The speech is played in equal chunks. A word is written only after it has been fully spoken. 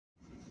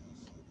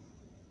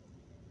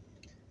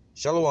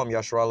Shalom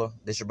Yashrala,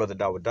 this your brother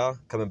Dawada,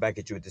 coming back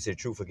at you with this here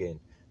truth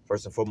again.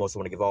 First and foremost, I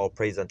want to give all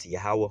praise unto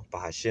Yahweh,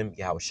 Bahashim,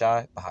 Yahweh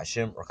Shai,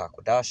 Bahashim,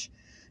 Rakakwadash.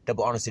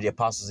 Double honors to the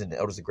apostles and the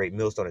elders of Great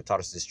Millstone that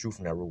taught us this truth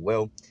and that rule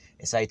well.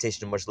 And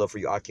salutation and much love for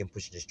you, Akim,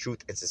 pushing this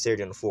truth and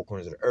sincerity on the four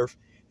corners of the earth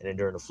and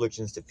enduring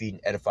afflictions to feed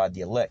and edify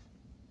the elect.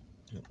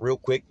 Real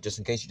quick, just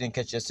in case you didn't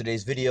catch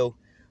yesterday's video,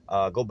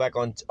 go back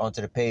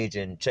onto the page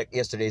and check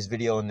yesterday's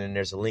video, and then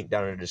there's a link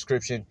down in the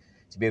description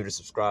to be able to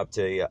subscribe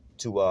to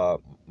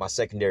my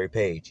secondary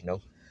page,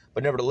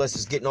 But nevertheless,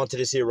 just getting into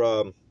this here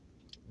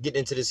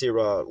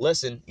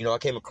lesson, I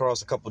came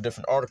across a couple of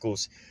different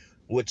articles,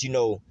 which,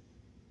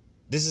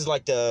 this is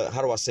like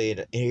how do I say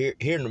it?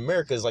 Here in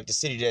America is like the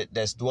city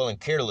that's dwelling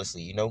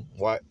carelessly,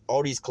 why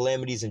all these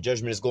calamities and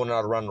judgment is going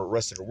out around the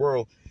rest of the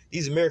world.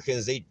 These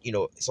Americans, they,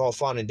 it's all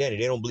fine and dandy.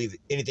 They don't believe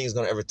anything's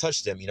going to ever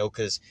touch them,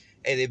 because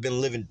they've been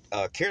living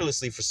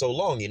carelessly for so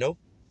long,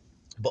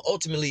 But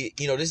ultimately,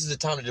 this is the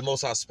time that the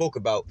Most High spoke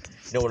about,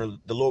 when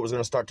the Lord was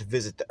going to start to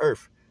visit the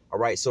earth. All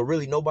right. So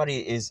really, nobody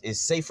is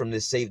safe from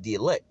this save the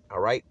elect.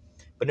 All right.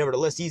 But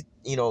nevertheless, these,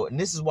 and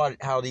this is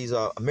how these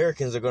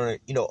Americans are going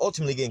to,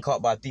 ultimately getting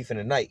caught by a thief in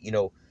the night,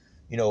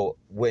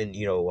 when,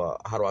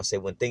 how do I say,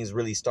 when things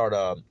really start,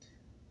 how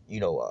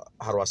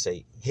do I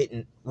say,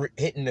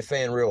 hitting the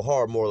fan real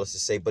hard, more or less to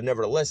say. But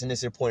nevertheless, in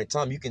this here point in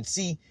time, you can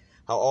see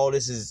how all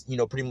this is,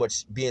 pretty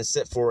much being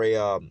set for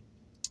a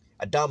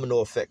domino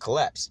effect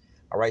collapse.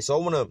 All right, so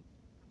I'm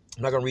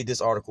not going to read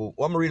this article.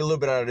 Well, I'm going to read a little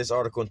bit out of this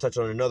article and touch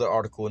on another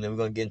article, and then we're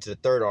going to get into the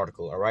third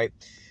article, all right?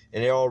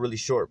 And they're all really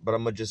short, but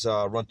I'm going to just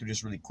run through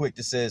this really quick.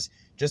 This says,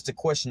 just a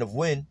question of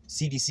when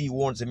CDC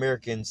warns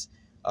Americans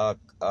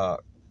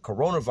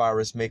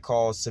coronavirus may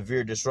cause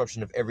severe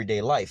disruption of everyday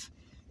life.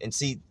 And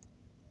see,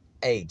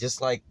 hey, just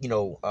like,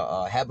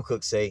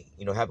 Habakkuk say,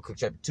 Habakkuk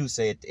chapter 2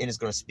 say, at the end is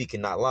going to speak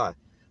and not lie,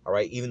 all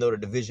right? Even though the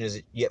division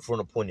is yet for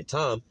an appointed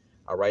time,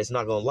 all right, it's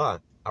not going to lie,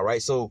 all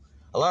right? So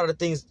a lot of the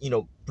things,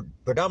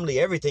 predominantly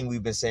everything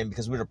we've been saying,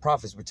 because we're the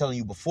prophets, we're telling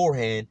you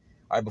beforehand,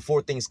 all right,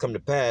 before things come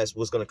to pass,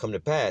 what's going to come to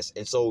pass.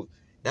 And so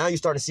now you're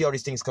starting to see all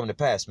these things come to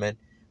pass, man.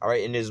 All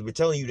right, and as we're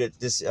telling you that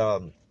this,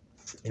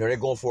 they're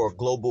going for a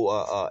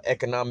global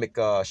economic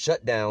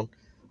shutdown,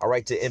 all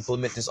right, to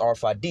implement this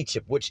RFID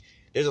chip, which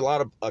there's a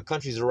lot of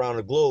countries around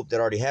the globe that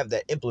already have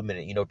that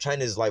implemented.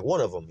 China is like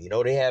one of them.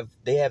 They have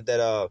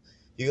that.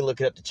 You can look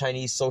it up, the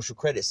Chinese social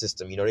credit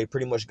system. They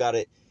pretty much got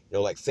it.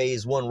 Like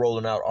phase 1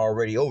 rolling out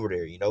already over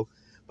there,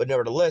 But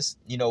nevertheless,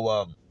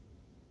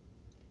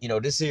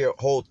 this here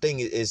whole thing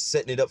is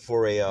setting it up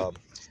for a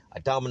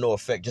domino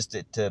effect, just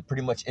to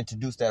pretty much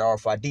introduce that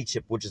RFID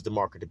chip, which is the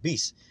mark of the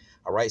beast.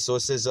 All right. So it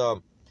says,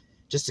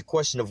 just a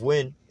question of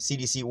when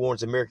CDC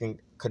warns American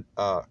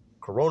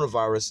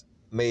coronavirus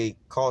may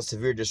cause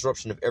severe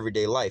disruption of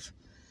everyday life.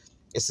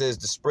 It says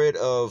the spread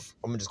of,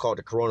 I'm going to just call it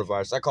the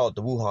coronavirus. I call it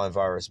the Wuhan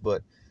virus,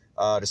 but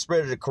the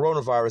spread of the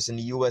coronavirus in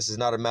the U.S. is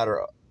not a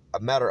matter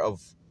of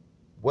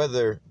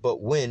whether,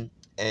 but when,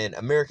 and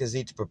Americans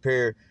need to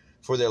prepare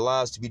for their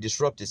lives to be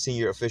disrupted,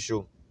 senior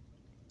official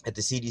at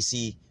the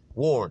CDC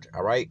warned,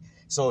 all right?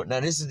 So now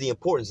this is the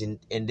importance,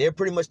 and they're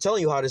pretty much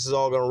telling you how this is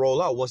all going to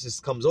roll out once this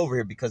comes over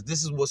here, because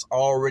this is what's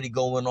already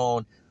going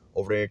on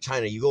over there in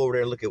China. You go over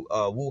there and look at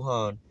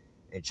Wuhan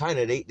and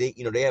China, they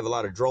have a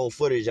lot of drone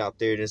footage out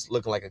there that's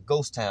looking like a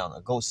ghost town,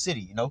 a ghost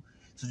city, So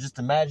just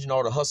imagine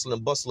all the hustle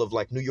and bustle of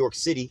like New York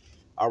City,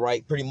 all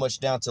right, pretty much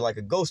down to like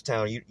a ghost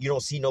town. You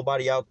don't see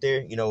nobody out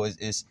there,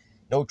 it's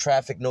no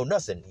traffic, no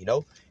nothing,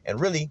 And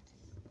really,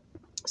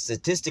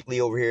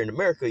 statistically over here in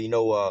America, we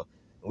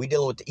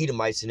dealing with the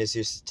Edomites in this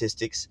here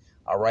statistics,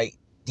 all right?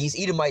 These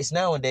Edomites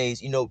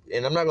nowadays, and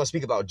I'm not going to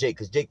speak about Jake,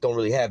 because Jake don't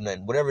really have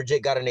nothing. Whatever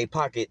Jake got in their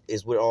pocket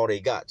is what all they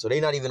got. So they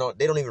don't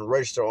even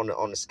register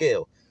on the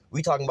scale.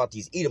 We talking about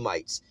these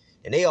Edomites,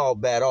 and they all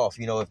bad off.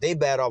 If they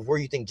bad off, where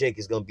you think Jake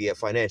is going to be at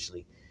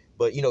financially?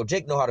 But,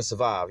 Jake know how to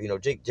survive.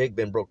 Jake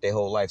been broke their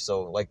whole life.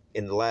 So, like,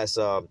 in the last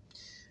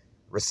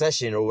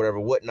recession or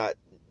whatnot.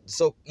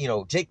 So,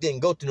 Jake didn't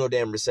go through no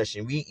damn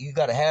recession. You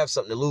got to have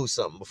something to lose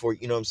something before,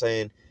 what I'm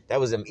saying? That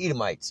was them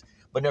Edomites.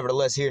 But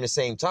nevertheless, here in the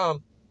same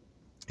time,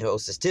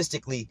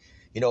 statistically,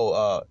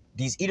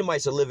 these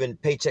Edomites are living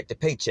paycheck to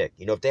paycheck.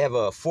 If they have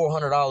a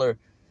 $400,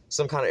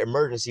 some kind of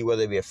emergency,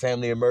 whether it be a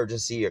family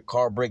emergency, a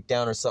car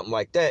breakdown or something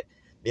like that,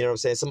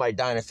 somebody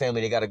dying in the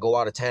family, they got to go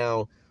out of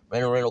town,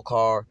 rent a rental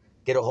car,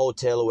 get a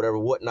hotel or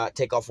whatnot,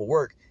 take off of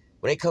work.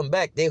 When they come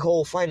back, their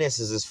whole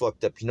finances is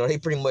fucked up. They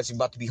pretty much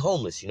about to be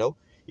homeless, You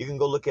can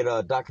go look at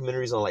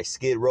documentaries on like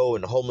Skid Row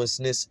and the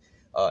homelessness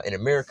in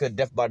America,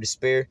 death by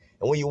despair.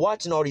 And when you're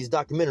watching all these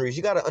documentaries,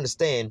 you got to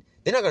understand,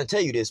 they're not going to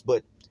tell you this,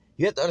 but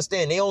you have to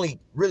understand they only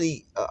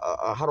really,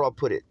 how do I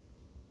put it?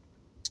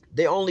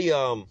 They're only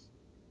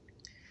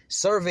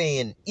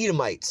surveying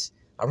Edomites,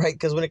 all right?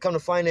 Because when it comes to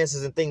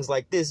finances and things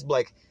like this,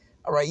 like,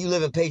 all right, you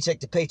living paycheck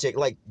to paycheck.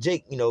 Like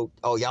Jake,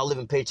 oh, y'all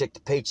living paycheck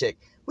to paycheck.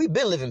 We've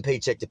been living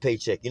paycheck to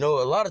paycheck. A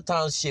lot of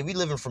times, shit, we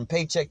living from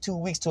paycheck 2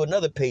 weeks to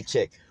another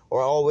paycheck,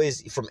 or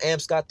always from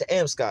Amscot to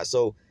Amscot.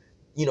 So,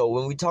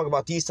 when we talk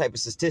about these type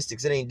of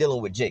statistics, it ain't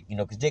dealing with Jake,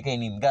 because Jake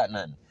ain't even got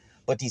nothing.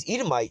 But these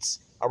Edomites,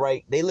 All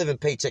right, they live in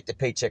paycheck to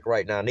paycheck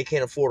right now, and they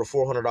can't afford a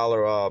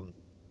 $400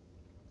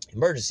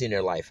 emergency in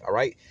their life. All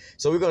right,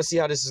 so we're gonna see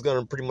how this is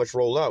gonna pretty much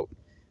roll out.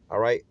 All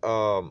right,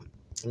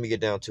 let me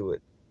get down to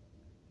it.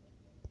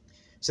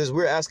 It says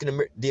we're asking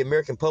the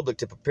American public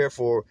to prepare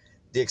for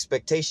the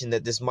expectation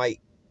that this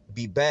might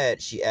be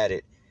bad. She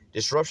added,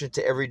 disruption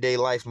to everyday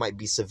life might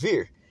be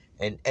severe,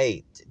 and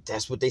hey,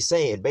 that's what they're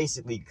saying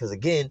basically. Because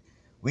again,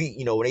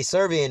 when they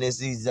surveying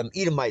these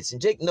Edomites,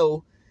 and Jake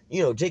know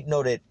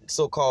that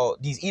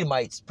so-called these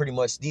Edomites, pretty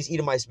much these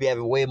Edomites be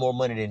having way more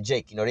money than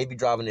Jake. They be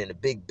driving in the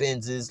big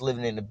Benzes,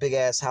 living in the big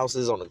ass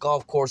houses on the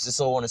golf courses,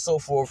 so on and so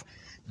forth.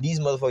 These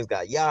motherfuckers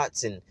got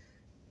yachts and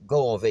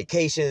go on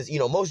vacations.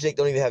 Most Jake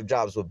don't even have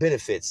jobs with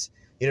benefits.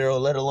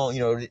 Let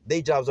alone,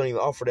 they jobs don't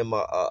even offer them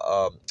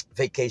a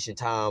vacation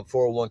time,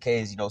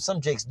 401ks.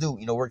 Some Jakes do,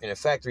 working in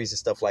factories and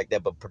stuff like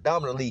that. But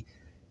predominantly,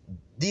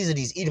 these are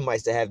these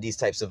Edomites that have these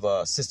types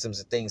of systems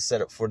and things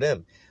set up for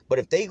them. But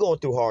if they going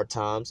through hard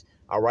times,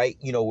 all right,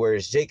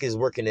 whereas Jake is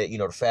working at,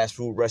 the fast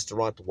food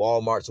restaurant, the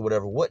Walmarts or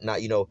whatever, whatnot,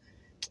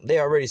 they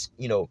already,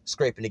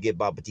 scraping to get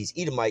by. But these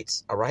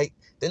Edomites, all right,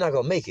 they're not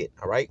going to make it,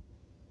 all right?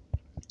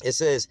 It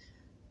says,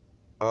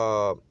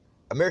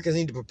 Americans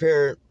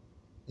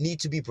need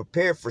to be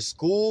prepared for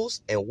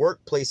schools and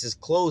workplaces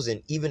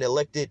closing, even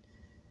elected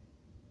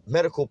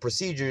medical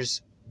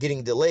procedures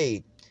getting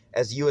delayed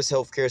as the U.S.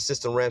 healthcare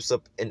system ramps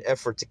up an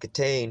effort to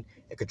contain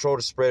and control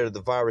the spread of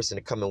the virus in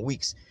the coming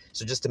weeks.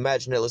 So just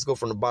imagine that. Let's go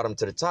from the bottom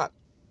to the top.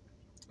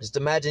 Just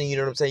imagine,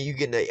 you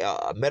getting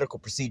a medical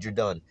procedure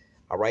done,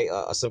 all right?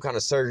 Some kind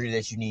of surgery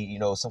that you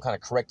need, some kind of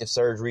corrective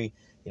surgery.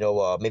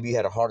 Maybe you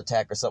had a heart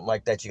attack or something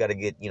like that. You got to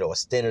get, a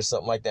stent or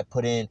something like that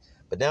put in.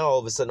 But now all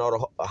of a sudden,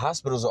 all the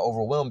hospitals are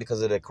overwhelmed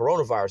because of the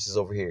coronavirus is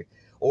over here.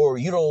 Or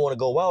you don't want to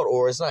go out,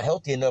 or it's not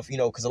healthy enough,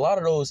 because a lot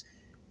of those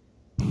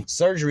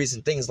surgeries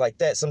and things like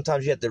that,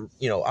 sometimes you have to,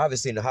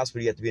 obviously in the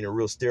hospital, you have to be in a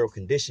real sterile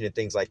condition and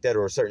things like that,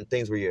 or certain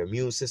things where your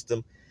immune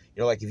system,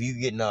 like if you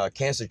getting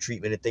cancer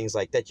treatment and things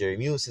like that, your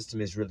immune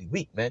system is really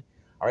weak, man.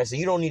 All right, so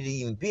you don't need to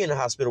even be in a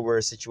hospital where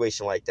a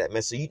situation like that,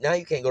 man. So now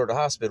you can't go to the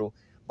hospital,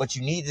 but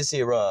you need this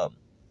here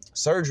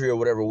surgery or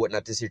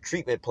whatnot, this here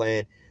treatment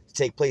plan to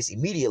take place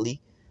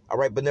immediately. All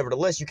right, but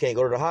nevertheless, you can't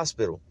go to the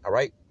hospital, all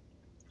right?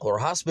 Or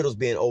hospitals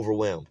being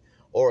overwhelmed.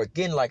 Or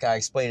again, like I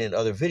explained in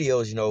other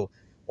videos,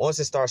 once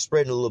it starts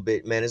spreading a little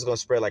bit, man, it's going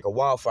to spread like a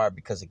wildfire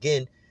because,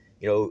 again,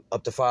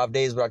 up to 5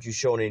 days without you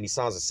showing any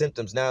signs of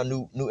symptoms. Now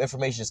new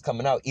information is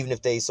coming out, even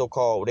if they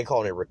so-called, they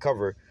call it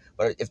recover,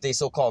 but if they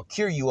so-called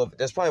cure you of it,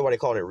 that's probably why they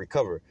call it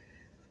recover.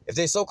 If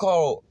they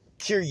so-called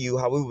cure you,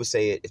 how we would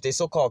say it, if they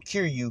so-called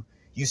cure you,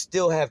 you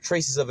still have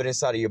traces of it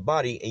inside of your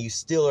body, and you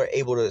still are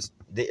able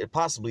to,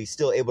 possibly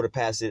still able to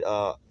pass it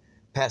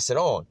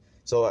on.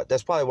 So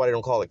that's probably why they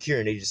don't call it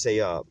curing. They just say,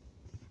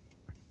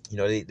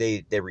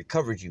 they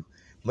recovered you.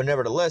 But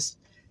nevertheless,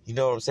 you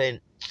know what I'm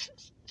saying?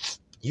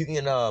 You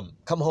can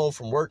come home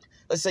from work.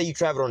 Let's say you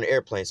travel on an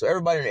airplane. So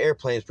everybody on the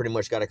airplane has pretty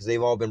much got it because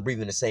they've all been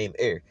breathing the same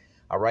air.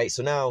 All right.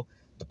 So now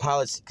the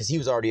pilots, because he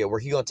was already at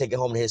work, he's going to take it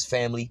home to his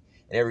family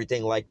and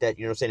everything like that.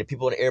 You know what I'm saying? The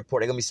people in the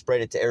airport, they're going to be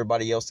spreading it to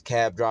everybody else, the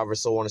cab driver,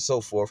 so on and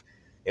so forth.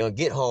 They're going to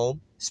get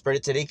home, spread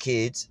it to their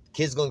kids.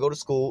 Kids are going to go to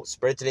school,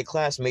 spread it to their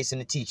classmates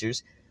and the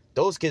teachers.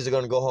 Those kids are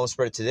going to go home,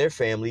 spread it to their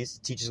families.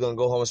 The teachers are going to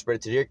go home and spread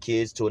it to their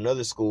kids, to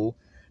another school.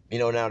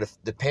 Now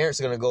the parents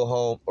are going to go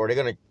home, or they're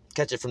going to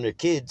catch it from their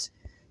kids,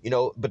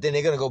 but then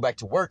they're going to go back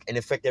to work and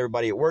infect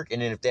everybody at work.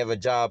 And then if they have a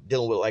job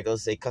dealing with, like,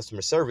 let's say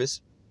customer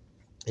service,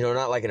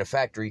 not like in a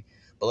factory,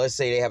 but let's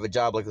say they have a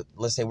job, like,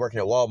 let's say working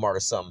at Walmart or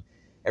something.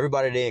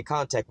 Everybody they're in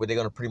contact with, they're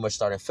going to pretty much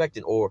start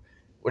infecting, or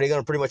they're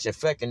going to pretty much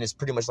infect, and it's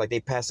pretty much like they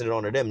passing it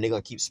on to them, and they're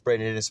going to keep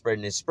spreading it and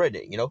spreading it and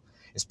spreading it,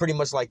 It's pretty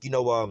much like,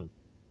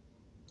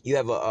 you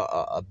have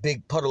a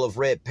big puddle of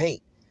red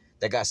paint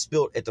that got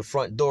spilled at the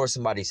front door of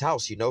somebody's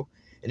house,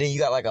 and then you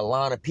got like a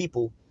line of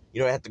people,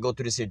 that have to go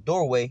through this here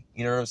doorway,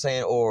 you know what I'm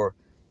saying? Or,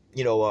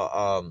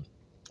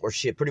 or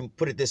shit,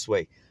 put it this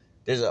way.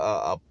 There's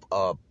a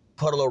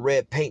puddle of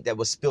red paint that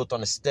was spilled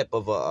on the step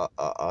of a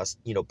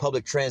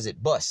public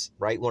transit bus,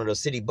 right? One of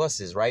those city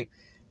buses, right?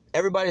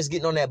 Everybody's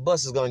getting on that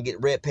bus is going to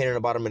get red paint on the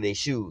bottom of their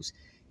shoes.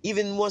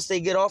 Even once they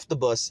get off the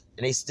bus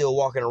and they still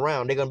walking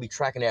around, they're going to be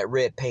tracking that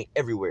red paint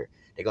everywhere.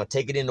 They're going to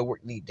take it into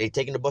work. They're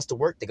taking the bus to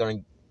work. They're going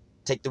to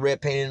take the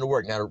red paint into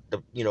work. Now,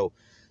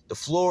 the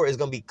floor is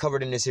going to be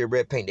covered in this here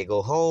red paint. They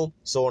go home,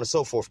 so on and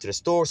so forth, to the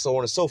store, so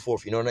on and so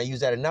forth, and I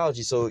use that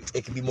analogy so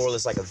it can be more or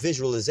less like a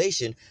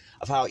visualization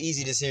of how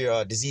easy this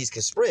here disease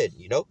can spread,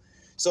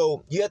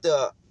 So you have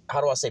to,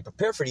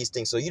 prepare for these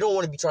things. So you don't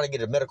want to be trying to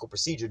get a medical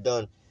procedure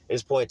done at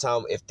this point in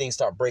time if things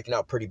start breaking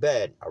out pretty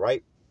bad, all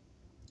right?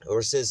 Or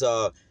it says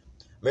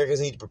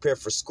Americans need to prepare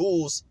for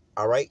schools,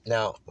 all right?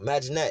 Now,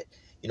 imagine that,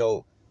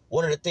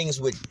 one of the things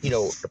with,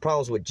 the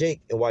problems with Jake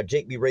and why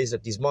Jake be raising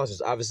up these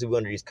monsters, obviously we're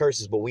under these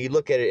curses, but when you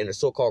look at it in a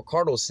so-called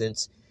cardinal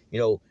sense,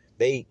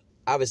 they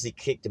obviously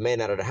kicked the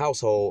man out of the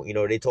household.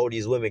 They told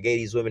these women, gave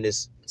these women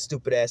this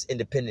stupid-ass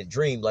independent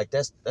dream. Like,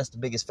 that's the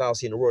biggest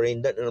fallacy in the world.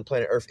 Ain't nothing on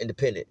planet Earth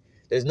independent.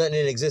 There's nothing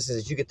in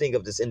existence that you can think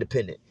of that's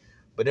independent.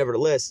 But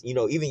nevertheless,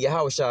 even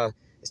Yahushua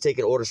is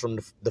taking orders from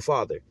the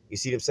father. You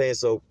see what I'm saying?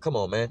 So come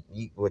on, man.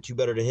 You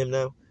better than him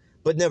now?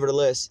 But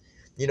nevertheless,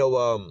 you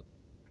know,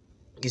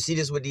 you see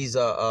this with these,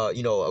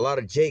 you know, a lot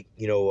of Jake,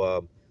 you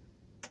know,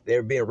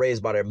 they're being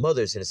raised by their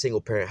mothers in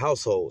single parent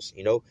households,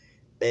 you know,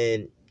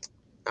 and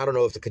I don't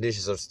know if the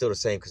conditions are still the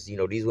same because, you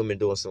know, these women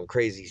doing some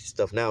crazy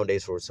stuff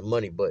nowadays for some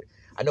money. But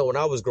I know when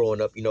I was growing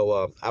up, you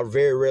know, I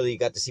very rarely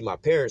got to see my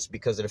parents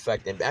because of the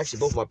fact that actually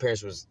both my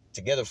parents was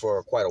together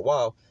for quite a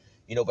while,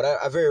 you know, but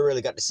I very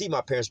rarely got to see my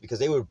parents because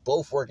they were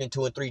both working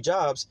 2 and 3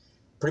 jobs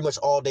pretty much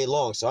all day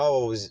long. So I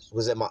always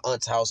was at my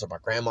aunt's house or my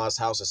grandma's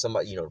house or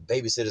somebody, you know,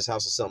 babysitter's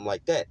house or something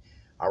like that.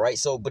 All right.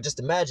 So, but just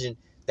imagine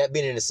that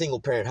being in a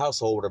single parent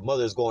household where the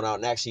mother's going out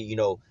and actually, you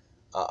know,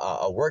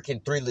 working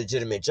 3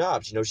 legitimate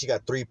jobs. You know, she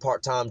got 3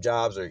 part-time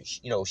jobs, or,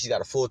 you know, she's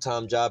got a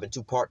full-time job and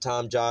 2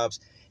 part-time jobs,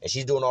 and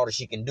she's doing all that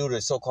she can do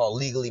to so-called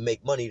legally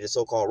make money the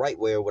so-called right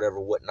way or whatever,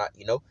 whatnot,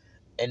 you know.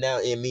 And now,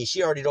 I mean,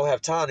 she already don't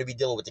have time to be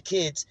dealing with the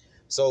kids.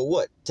 So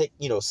what?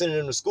 You know, sending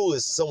them to school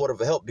is somewhat of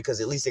a help because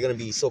at least they're going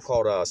to be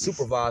so-called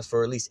supervised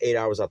for at least 8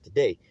 hours out the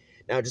day.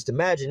 Now, just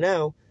imagine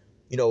now,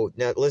 you know,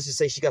 now let's just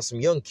say she got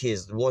some young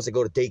kids, the ones that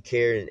go to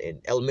daycare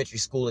and elementary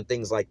school and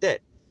things like that.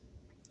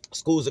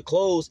 Schools are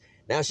closed.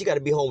 Now she got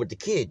to be home with the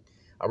kid.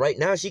 All right.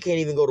 Now she can't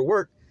even go to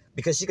work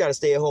because she got to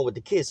stay at home with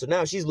the kids. So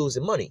now she's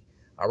losing money.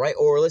 All right.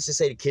 Or let's just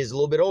say the kid's a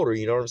little bit older.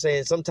 You know what I'm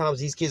saying? Sometimes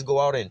these kids go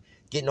out and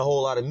get in a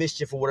whole lot of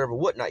mischief or whatever,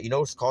 whatnot. You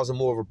know, it's causing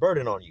more of a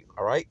burden on you.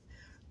 All right.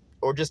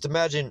 Or just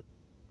imagine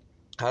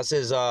how it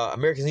says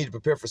Americans need to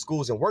prepare for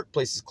schools and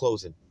workplaces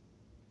closing.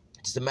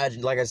 Just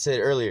imagine, like I said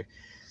earlier,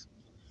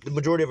 the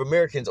majority of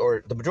Americans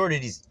or the majority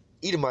of these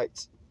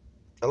Edomites,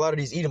 a lot of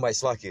these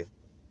Edomites like you,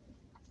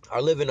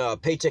 are living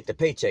paycheck to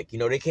paycheck. You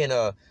know, they can't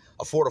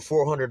afford a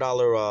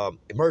 $400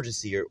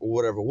 emergency or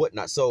whatever,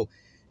 whatnot. So,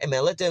 hey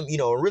man, let them, you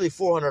know, really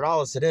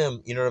 $400 to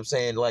them, you know what I'm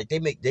saying? Like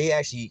they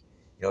actually,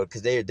 you know,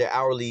 because their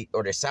hourly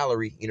or their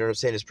salary, you know what I'm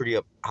saying, is pretty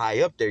high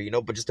up there, you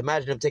know. But just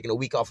imagine them taking a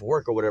week off of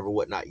work or whatever,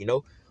 whatnot, you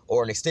know,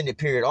 or an extended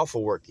period off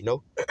of work, you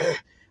know.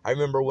 I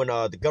remember when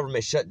the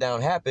government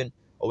shutdown happened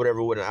or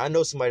whatever, whatnot. I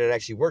know somebody that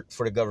actually worked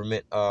for the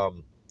government,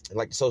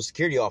 like the Social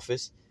Security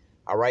office.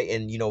 All right.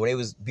 And, you know, when they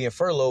was being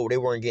furloughed, they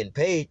weren't getting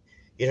paid.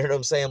 You know what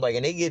I'm saying? Like,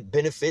 and they get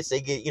benefits. They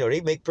get, you know,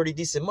 they make pretty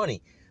decent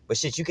money. But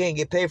shit, you can't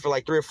get paid for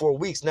like 3 or 4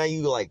 weeks. Now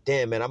you like,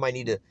 damn, man, I might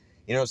need to,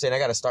 you know what I'm saying? I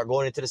got to start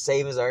going into the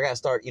savings, or I got to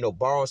start, you know,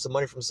 borrowing some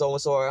money from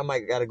so-and-so. Or I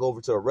might got to go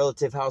over to a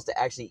relative house to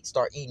actually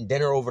start eating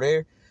dinner over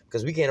there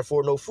because we can't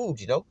afford no food,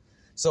 you know?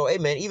 So, hey,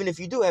 man, even if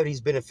you do have these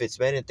benefits,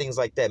 man, and things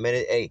like that, man,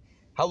 hey,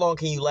 how long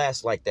can you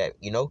last like that,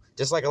 you know?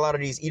 Just like a lot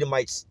of these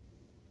Edomites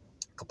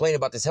complain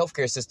about this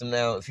healthcare system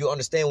now. If you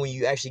understand when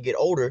you actually get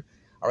older,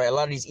 all right, a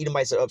lot of these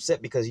Edomites are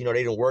upset because, you know,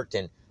 they done worked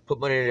and put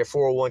money in their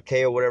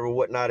 401k or whatever,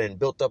 whatnot, and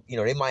built up, you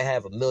know, they might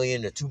have $1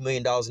 million or $2 million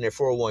in their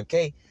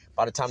 401k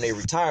by the time they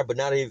retire, but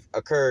now they've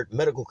occurred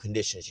medical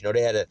conditions. You know,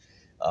 they had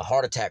a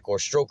heart attack or a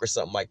stroke or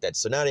something like that.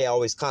 So now they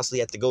always constantly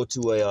have to go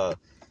to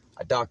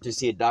a doctor,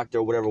 see a doctor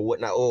or whatever,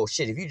 whatnot. Oh,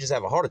 shit, if you just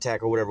have a heart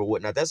attack or whatever,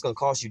 whatnot, that's going to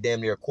cost you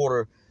damn near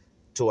 $250,000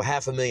 to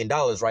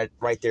 $500,000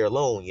 right there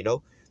alone, you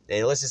know?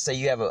 And let's just say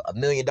you have $1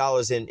 million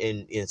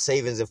in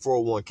savings in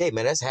 401k,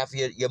 man, that's half of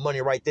your money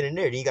right then and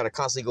there. Then you got to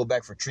constantly go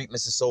back for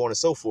treatments and so on and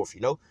so forth,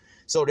 you know?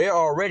 So they're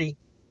already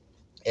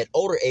at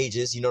older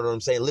ages, you know what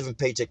I'm saying, living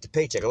paycheck to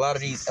paycheck. A lot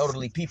of these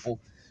elderly people,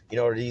 you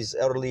know, these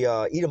elderly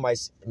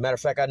Edomites, matter of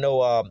fact, I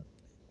know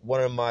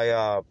one of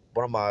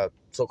my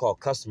so-called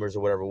customers or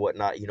whatever,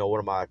 whatnot, you know,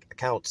 one of my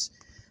accounts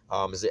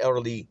is an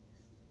elderly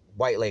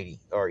white lady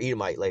or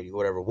Edomite lady,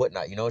 whatever,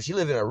 whatnot, you know. She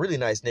lived in a really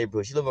nice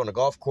neighborhood. She lived on a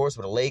golf course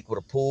with a lake, with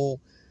a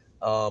pool,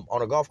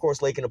 on a golf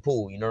course, lake, and a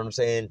pool, you know what I'm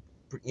saying?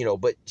 You know,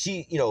 but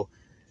she, you know,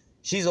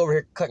 she's over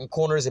here cutting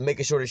corners and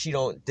making sure that she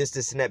don't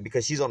this, and that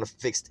because she's on a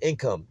fixed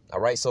income, all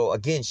right? So,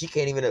 again, she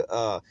can't even,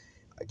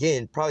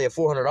 again, probably a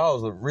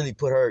 $400 would really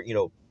put her, you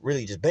know,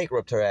 really just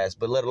bankrupt her ass,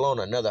 but let alone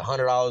another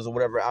 $100 or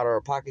whatever out of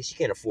her pocket. She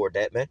can't afford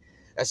that, man.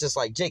 That's just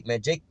like Jake,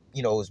 man. Jake,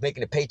 you know, is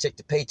making a paycheck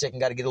to paycheck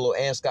and got to get a little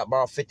AmScot,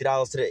 borrow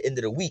 $50 to the end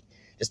of the week.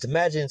 Just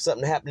imagine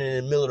something happening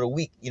in the middle of the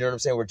week, you know what I'm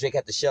saying, where Jake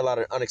had to shell out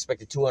an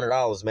unexpected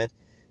 $200, man.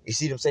 You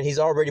see what I'm saying? He's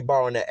already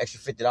borrowing that extra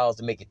 $50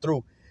 to make it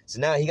through. So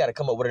now he got to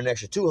come up with an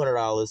extra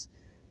 $200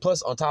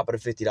 plus on top of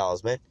the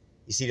 $50, man.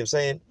 You see what I'm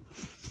saying?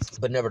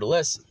 But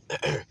nevertheless,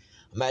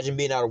 imagine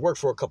being out of work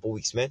for a couple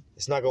weeks, man.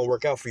 It's not going to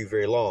work out for you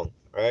very long,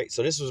 all right?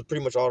 So this was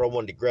pretty much all I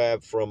wanted to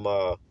grab from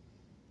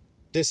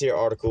this here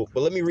article.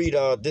 But let me read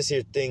this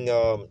here thing.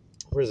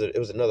 Where is it? It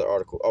was another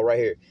article. Oh, right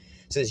here.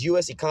 It says,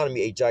 U.S.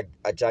 economy,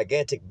 a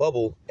gigantic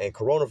bubble, and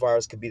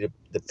coronavirus could be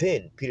the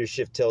pin, Peter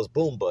Schiff tells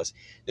Boom Bust.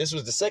 This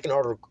was the second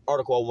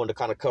article I wanted to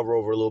kind of cover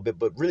over a little bit,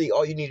 but really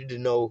all you needed to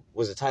know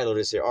was the title of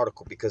this here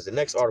article, because the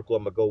next article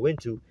I'm going to go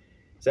into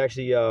is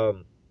actually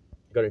going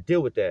to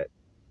deal with that.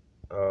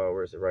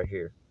 Where is it? Right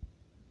here.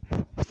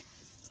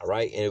 All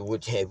right, and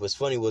it was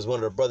funny was one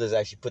of the brothers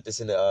actually put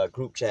this in the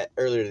group chat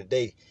earlier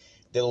today,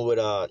 dealing with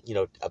you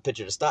know, a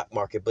picture of the stock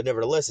market. But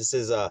nevertheless, it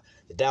says the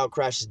Dow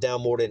crashes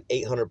down more than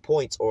 800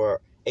 points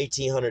or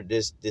 1,800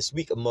 this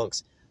week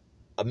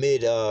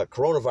amid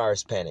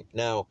coronavirus panic.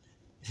 Now,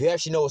 if you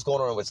actually know what's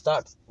going on with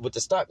the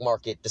stock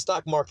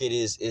market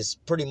is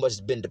pretty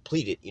much been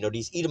depleted. You know,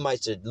 these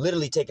Edomites are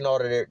literally taking all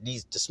of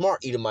the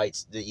smart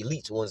Edomites, the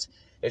elite ones,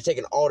 they're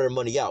taking all their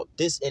money out.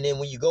 And then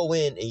when you go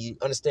in and you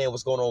understand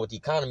what's going on with the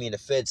economy and the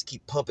feds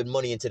keep pumping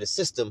money into the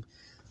system,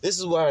 this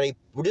is where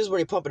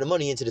they're pumping the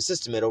money into the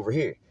system at over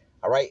here.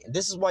 All right.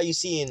 This is why you're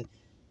seeing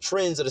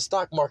trends of the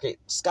stock market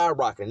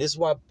skyrocketing. This is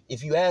why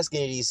if you ask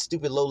any of these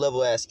stupid low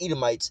level ass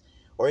Edomites,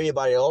 or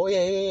anybody, oh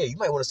yeah, you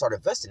might want to start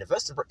investing.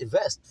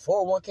 Invest.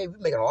 401k, we're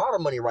making a lot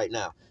of money right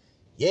now.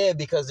 Yeah,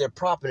 because they're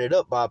propping it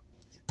up by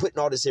putting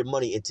all this here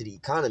money into the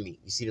economy.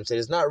 You see what I'm saying?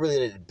 It's not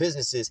really the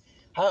businesses.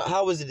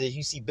 How is it that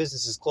you see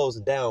businesses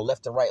closing down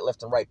left and right,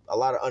 a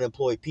lot of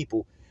unemployed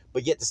people,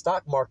 but yet the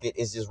stock market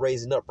is just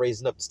raising up.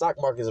 The stock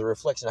market is a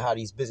reflection of how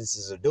these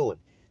businesses are doing.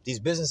 These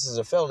businesses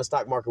are failing, the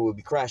stock market will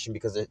be crashing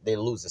because they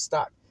lose the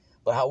stock.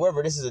 But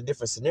however, this is a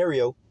different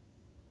scenario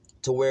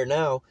to where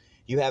now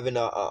you having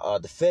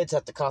the feds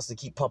have to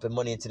constantly keep pumping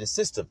money into the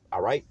system,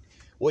 all right?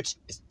 Which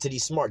to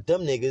these smart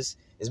dumb niggas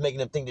is making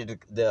them think that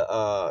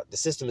the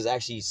system is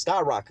actually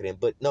skyrocketing.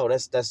 But no,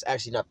 that's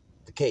actually not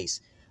the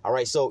case. All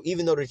right. So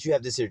even though that you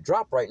have this here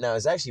drop right now,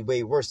 it's actually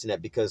way worse than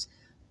that, because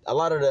a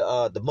lot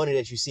of the money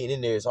that you're seeing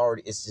in there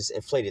it's just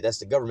inflated. That's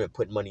the government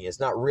putting money in. It's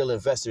not real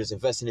investors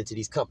investing into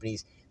these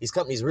companies. These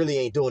companies really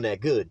ain't doing that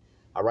good.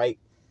 All right.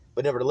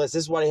 But nevertheless,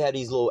 this is why they have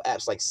these little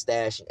apps like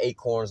Stash and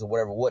Acorns or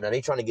whatever, whatnot.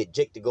 They trying to get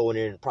Jake to go in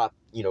there and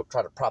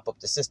try to prop up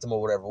the system or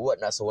whatever,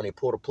 whatnot. So when they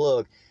pull the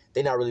plug,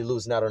 they're not really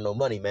losing out on no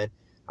money, man.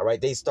 All right.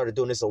 They started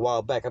doing this a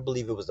while back. I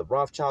believe it was the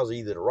Rothschilds or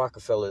either the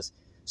Rockefellers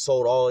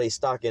sold all their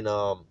stock in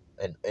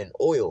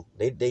oil.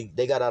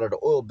 They got out of the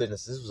oil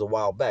business. This was a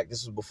while back.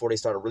 This was before they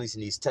started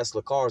releasing these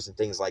Tesla cars and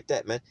things like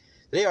that, man.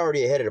 They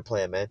already ahead of the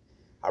plan, man.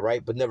 All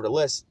right. But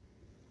nevertheless,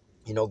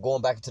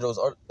 going back to those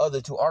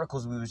other two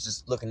articles we was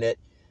just looking at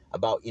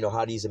about,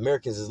 how these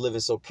Americans is living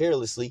so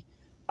carelessly,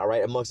 all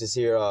right, amongst this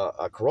here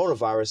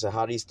coronavirus, and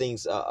how these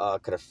things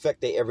could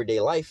affect their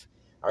everyday life.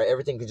 All right,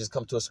 everything could just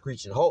come to a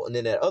screeching halt. And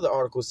then that other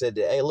article said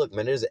that, hey, look,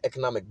 man, there's an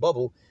economic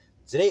bubble.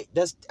 So they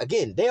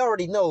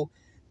already know,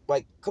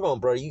 like, come on,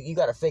 bro, you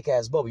got a fake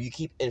ass bubble. You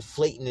keep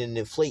inflating and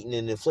inflating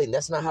and inflating.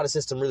 That's not how the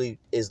system really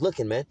is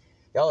looking, man.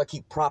 Y'all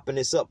keep propping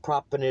this up,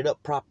 propping it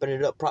up.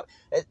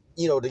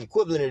 The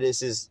equivalent of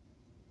this is,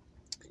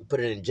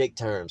 put it in Jake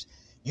terms,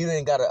 you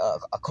didn't got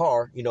a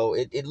car,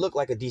 it looked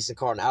like a decent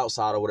car on the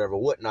outside or whatever,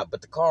 whatnot,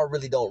 but the car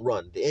really don't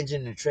run. The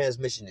engine and the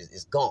transmission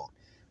is gone,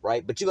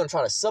 right? But you're going to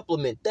try to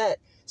supplement that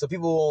so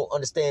people won't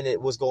understand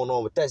what's going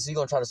on with that. So you're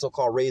going to try to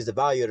so-called raise the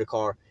value of the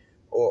car,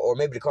 or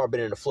maybe the car been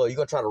in the flow. You're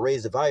going to try to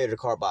raise the value of the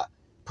car by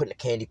putting a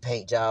candy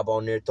paint job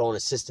on there, throwing a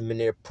system in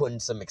there, putting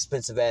some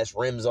expensive-ass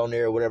rims on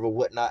there or whatever,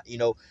 whatnot,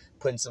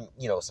 putting some,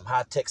 some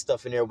high-tech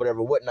stuff in there,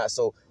 whatever, whatnot.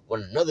 So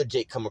when another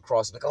Jake come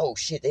across, like, oh,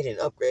 shit, they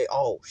didn't upgrade.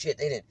 Oh, shit,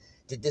 they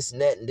did this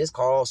and that, and this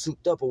car all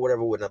souped up or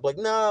whatever, whatnot. Like,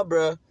 nah,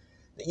 bruh.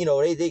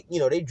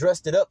 They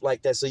dressed it up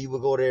like that so you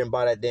would go there and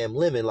buy that damn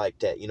lemon like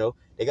that,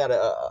 They got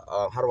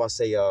to, how do I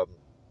say,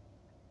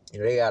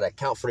 they got to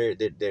account for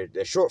their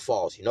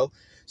shortfalls,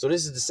 So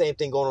this is the same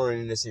thing going on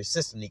in this here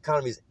system. The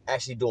economy is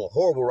actually doing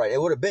horrible right. It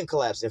would have been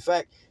collapsed. In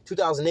fact,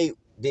 2008,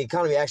 the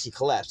economy actually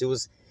collapsed. It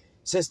was,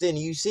 since then,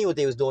 you seen what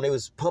they was doing. They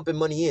was pumping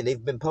money in.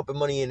 They've been pumping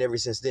money in ever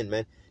since then,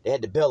 man. They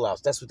had the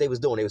bailouts. That's what they was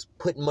doing. They was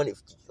putting money,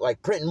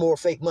 like printing more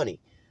fake money.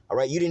 All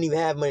right, you didn't even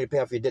have money to pay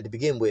off your debt to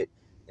begin with,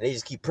 and they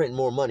just keep printing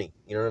more money.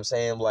 You know what I'm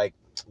saying? Like,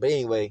 but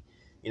anyway,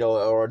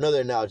 or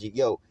another analogy,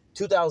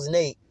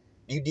 2008,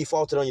 you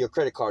defaulted on your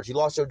credit cards. You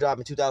lost your job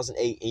in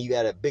 2008, and you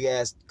had a big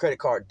ass credit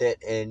card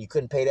debt, and you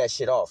couldn't pay that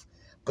shit off.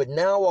 But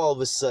now all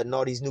of a sudden,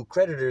 all these new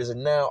creditors are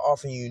now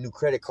offering you new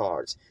credit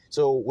cards.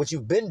 So what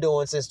you've been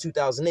doing since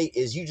 2008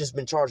 is you just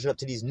been charging up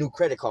to these new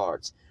credit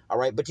cards. All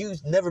right, but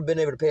you've never been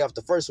able to pay off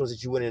the first ones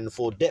that you went into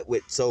full debt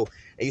with. So,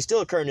 and you're still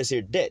incurring this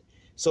here debt.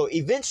 So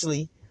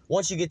eventually,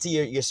 once you get to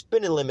your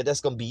spending limit,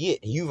 that's going to be it.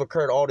 You've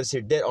incurred all this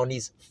here debt on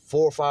these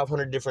 400 or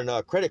 500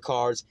 different credit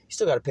cards. You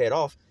still got to pay it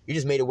off. You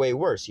just made it way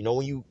worse.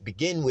 When you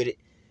begin with it,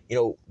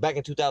 back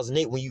in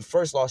 2008, when you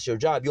first lost your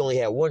job, you only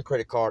had one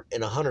credit card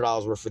and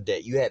 $100 worth of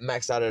debt. You had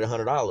maxed out at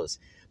 $100,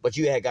 but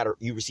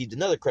you received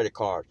another credit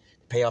card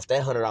to pay off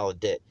that $100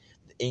 debt.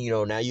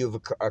 And, now you've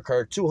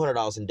incurred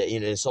 $200 in debt,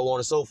 and so on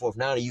and so forth.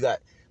 Now you got,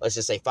 let's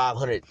just say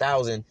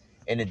 $500,000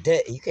 in the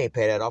debt, and you can't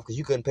pay that off because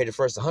you couldn't pay the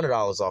first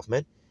 $100 off,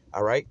 man.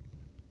 All right.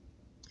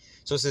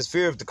 So it says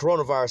fear of the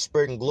coronavirus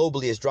spreading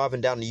globally is driving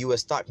down the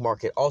U.S. stock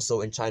market,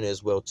 also in China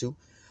as well, too,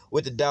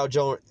 with the Dow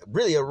Jones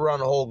really around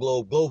the whole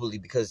globe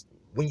globally, because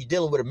when you're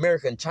dealing with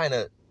America and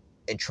China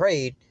and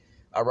trade,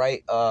 all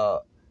right,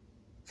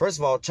 first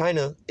of all,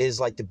 China is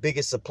like the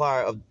biggest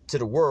supplier to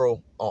the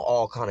world on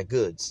all kind of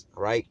goods,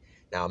 all right?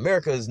 Now,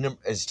 America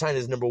is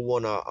China's number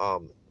one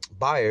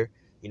buyer,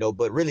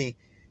 but really,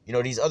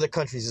 these other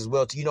countries as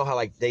well, too. How,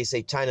 like, they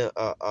say China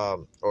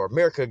or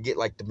America get,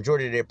 like, the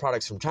majority of their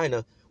products from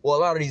China. Well, a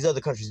lot of these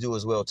other countries do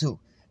as well, too.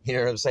 You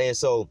know what I'm saying?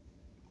 So,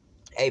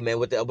 hey, man,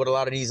 with a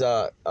lot of these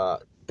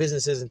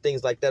businesses and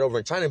things like that over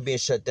in China being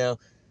shut down,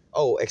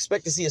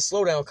 expect to see a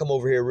slowdown come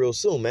over here real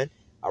soon, man.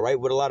 all right,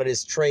 with a lot of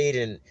this trade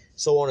and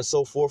so on and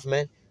so forth,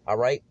 man. All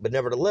right. But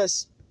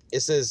nevertheless,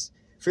 it says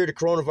fear the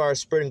coronavirus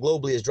spreading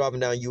globally is driving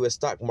down U.S.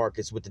 stock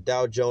markets, with the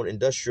Dow Jones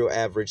Industrial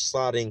Average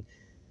sliding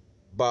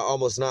by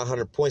almost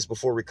 900 points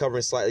before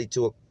recovering slightly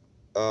to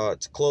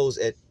close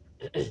at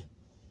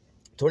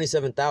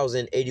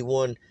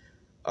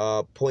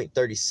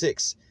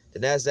 27,081.36. The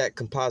Nasdaq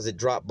Composite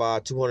dropped by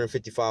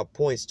 255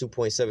 points,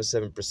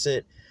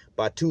 2.77%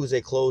 by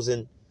Tuesday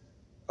closing.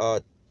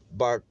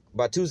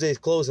 By Tuesday's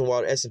closing,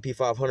 while the S&P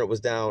 500 was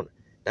down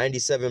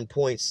 97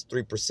 points,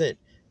 3%.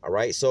 All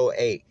right, so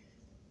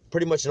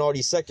pretty much in all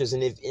these sectors,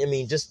 and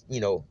just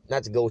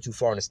not to go too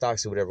far in the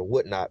stocks or whatever,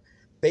 whatnot.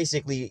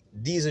 Basically,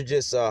 these are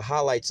just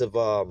highlights of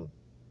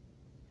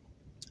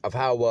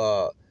how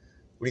what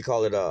do you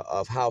call it?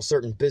 Of how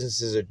certain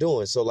businesses are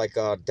doing. So like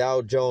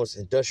Dow Jones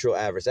Industrial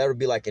Average, that would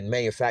be like in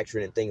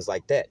manufacturing and things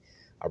like that.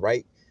 All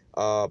right,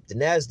 the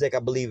Nasdaq, I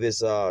believe,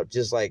 is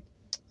just like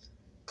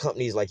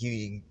companies like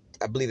I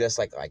believe that's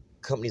like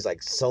companies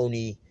like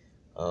Sony,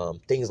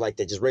 things like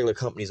that, just regular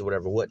companies or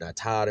whatever, whatnot,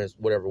 Todd,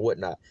 whatever,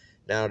 whatnot.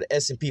 Now the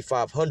S&P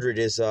 500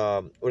 is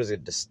what is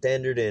it? The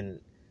Standard and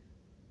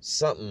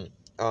something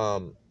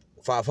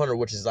 500,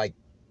 which is like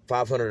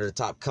 500 of the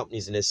top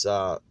companies in this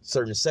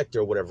certain sector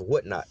or whatever,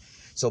 whatnot.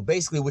 So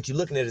basically, what you're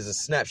looking at is a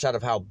snapshot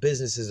of how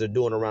businesses are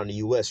doing around the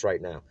U.S.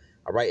 right now.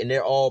 All right, and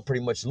they're all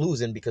pretty much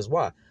losing because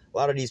why? A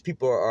lot of these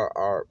people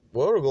are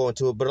well, we'll go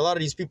into it, but a lot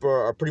of these people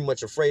are pretty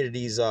much afraid of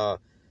these fears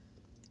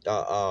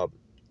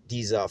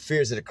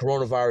of the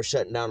coronavirus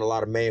shutting down a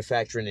lot of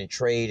manufacturing and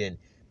trade and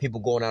people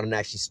going out and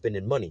actually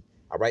spending money.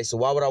 All right, so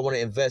why would I want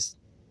to invest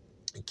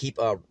and keep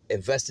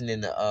investing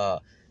in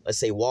let's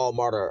say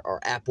Walmart or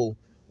Apple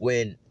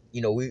when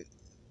we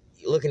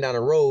looking down the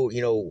road,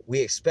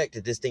 we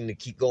expected this thing to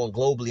keep going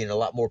globally and a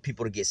lot more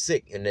people to get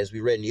sick. And as we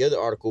read in the other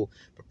article,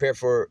 prepare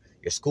for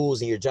your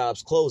schools and your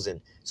jobs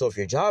closing. So if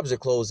your jobs are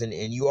closing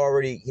and you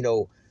already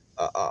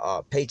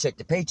paycheck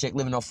to paycheck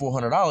living on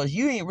 $400,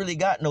 you ain't really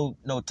got no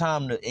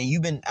time to, and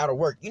you've been out of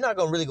work, you're not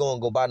gonna really go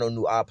and go buy no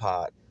new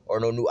iPod or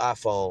no new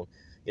iPhone.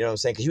 You know what I'm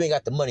saying? Because you ain't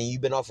got the money,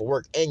 you've been off of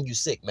work and you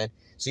sick, man.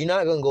 So you're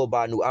not gonna go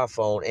buy a new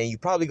iPhone, and you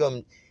probably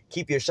gonna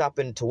keep your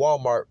shopping to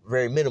Walmart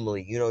very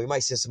minimally. You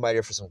might send somebody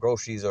there for some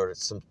groceries or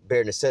some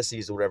bare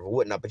necessities or whatever,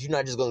 whatnot. But you're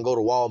not just gonna go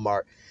to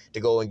Walmart to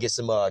go and get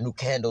some new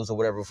candles or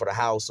whatever for the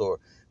house, or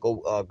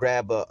go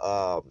grab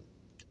a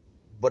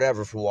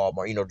whatever from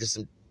Walmart. Just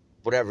some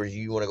whatever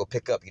you want to go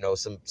pick up.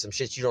 Some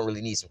shit you don't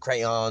really need, some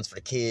crayons for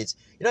the kids.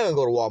 You're not gonna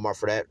go to Walmart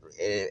for that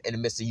in the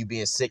midst of you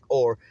being sick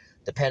or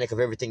the panic of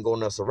everything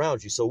going else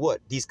around you. So what?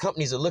 These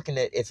companies are looking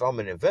at, if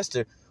I'm an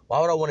investor, why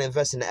would I want to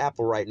invest in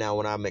Apple right now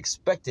when I'm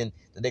expecting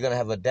that they're going to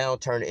have a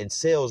downturn in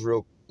sales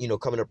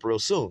coming up real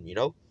soon,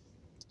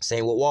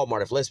 Same with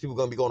Walmart. If less people are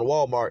going to be going to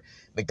Walmart,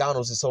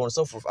 McDonald's, and so on and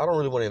so forth, I don't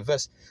really want to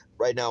invest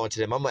right now into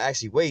them. I'm going to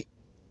actually wait.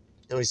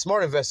 These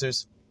smart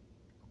investors,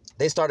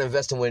 they start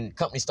investing when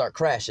companies start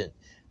crashing,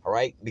 all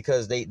right?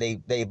 Because they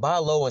buy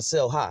low and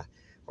sell high,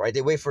 right?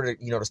 They wait for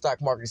the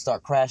stock market to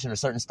start crashing or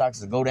certain stocks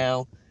to go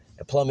down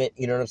and plummet,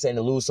 you know what I'm saying,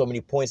 to lose so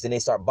many points, then they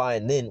start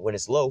buying then when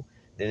it's low.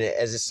 Then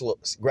as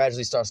it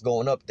gradually starts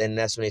going up, then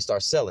that's when they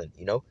start selling,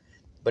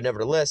 But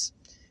nevertheless,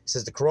 it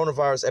says the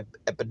coronavirus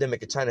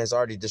epidemic in China has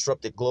already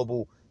disrupted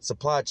global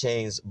supply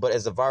chains, but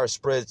as the virus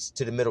spreads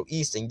to the Middle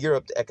East and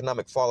Europe, the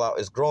economic fallout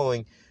is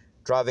growing,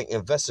 driving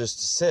investors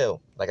to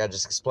sell, like I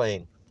just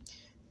explained.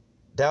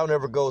 Dow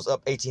never goes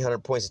up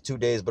 1,800 points in 2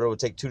 days, but it will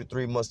take 2 to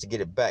 3 months to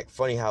get it back.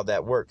 Funny how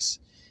that works.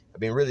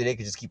 Really, they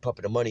could just keep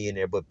pumping the money in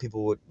there, but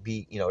people would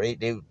be,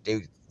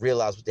 they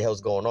realize what the hell's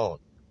going on.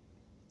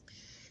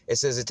 It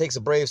says it takes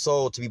a brave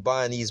soul to be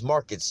buying these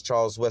markets.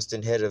 Charles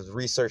Weston, head of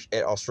research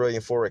at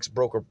Australian forex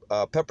broker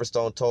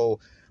Pepperstone,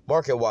 told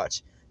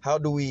MarketWatch, "How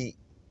do we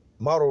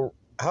model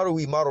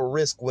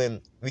risk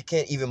when we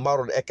can't even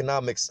model the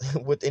economics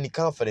with any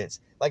confidence?"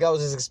 Like I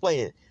was just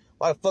explaining,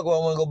 why the fuck would I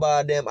want to go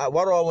buy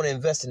why do I want to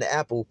invest in the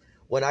Apple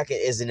when I can,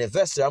 as an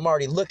investor, I'm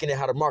already looking at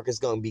how the market's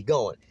going to be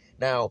going.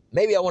 Now,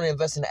 maybe I want to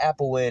invest in the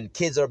Apple when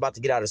kids are about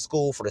to get out of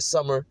school for the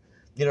summer.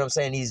 You know what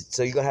I'm saying?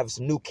 So you're going to have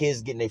some new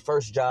kids getting their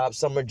first job,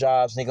 summer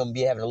jobs, and they're going to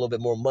be having a little bit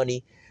more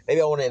money.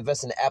 Maybe I want to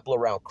invest in the Apple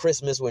around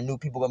Christmas when new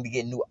people are going to be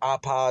getting new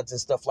iPods and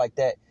stuff like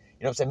that.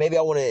 You know what I'm saying? Maybe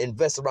I want to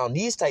invest around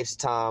these types of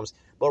times.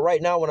 But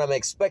right now when I'm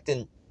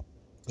expecting,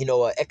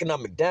 an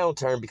economic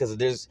downturn because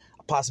there's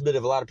a possibility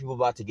of a lot of people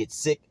about to get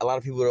sick, a lot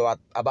of people are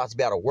about to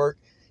be out of work,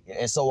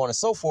 and so on and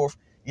so forth,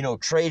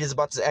 trade is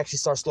about to actually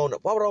start slowing up.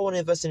 Why would I want to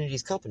invest in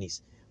these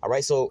companies? All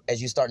right, so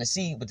as you're starting to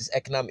see with this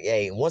economic,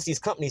 once a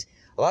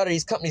lot of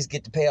these companies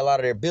get to pay a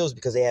lot of their bills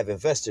because they have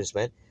investors,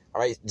 man.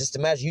 All right, just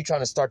imagine you trying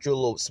to start your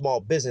little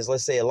small business,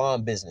 let's say a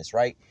lawn business,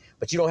 right?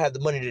 But you don't have the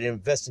money to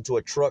invest into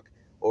a truck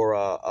or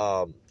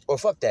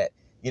fuck that,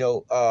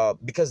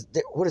 because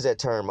what is that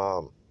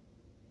term?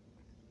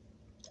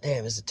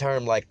 It's a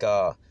term like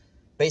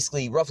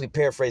basically roughly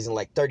paraphrasing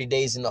like 30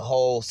 days in the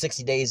hole,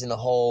 60 days in the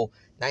hole,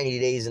 90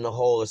 days in the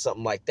hole or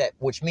something like that,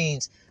 which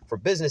means for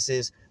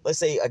businesses, let's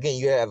say, again,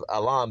 you have a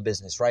lawn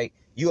business, right?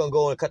 You're going to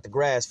go and cut the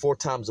grass 4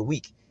 times a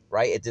week.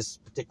 right, at this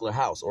particular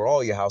house, or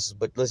all your houses,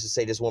 but let's just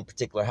say this one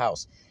particular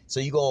house. So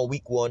you go on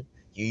week 1,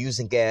 you're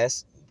using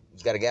gas,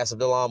 you got to gas up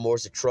the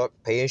lawnmowers, the truck,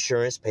 pay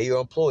insurance, pay your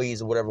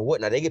employees, or whatever,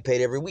 whatnot. They get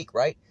paid every week,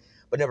 right?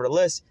 But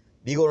nevertheless,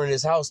 you go in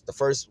this house the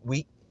first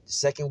week, the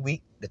second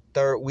week, the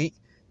third week,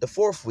 the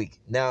fourth week.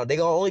 Now, they're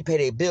going to only pay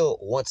their bill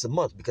once a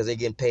month because they're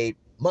getting paid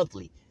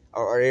monthly,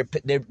 or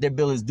their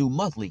bill is due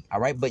monthly, all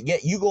right? But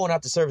yet you going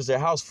out to service their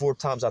house 4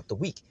 times out the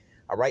week,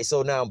 all right?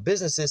 So now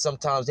businesses,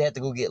 sometimes they have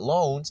to go get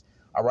loans,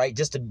 all right,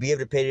 just to be able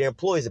to pay their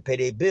employees and pay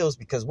their bills,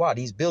 because why?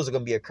 These bills are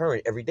going to be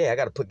occurring every day. I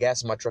got to put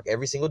gas in my truck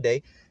every single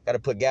day. Got to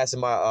put gas in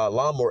my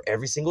lawnmower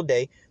every single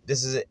day.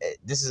 This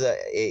is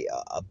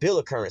a bill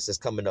occurrence that's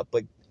coming up,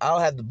 but I'll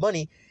have the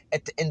money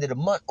at the end of the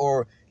month,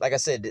 or like I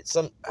said,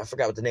 I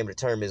forgot what the name of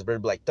the term is, but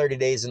it'd be like 30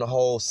 days in the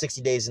hole,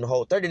 60 days in the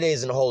hole. 30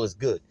 days in the hole is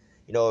good.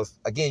 You know, if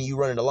again you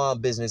running a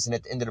lawn business, and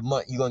at the end of the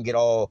month you're gonna get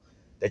all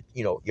that,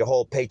 you know, your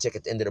whole paycheck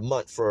at the end of the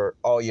month for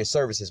all your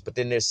services. But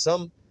then there's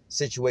some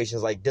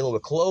situations like dealing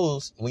with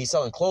clothes, when you're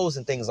selling clothes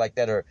and things like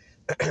that, or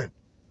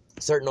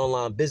certain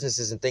online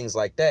businesses and things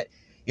like that,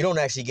 you don't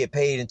actually get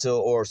paid until,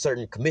 or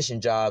certain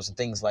commission jobs and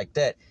things like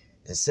that,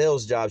 and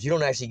sales jobs, you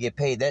don't actually get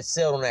paid. That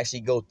sale don't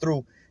actually go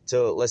through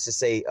to, let's just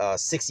say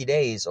 60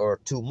 days or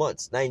 2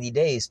 months, 90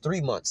 days,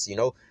 3 months. You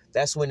know,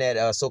 that's when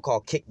that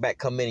so-called kickback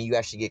come in, and you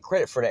actually get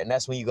credit for that, and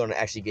that's when you're going to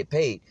actually get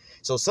paid.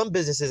 So some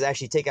businesses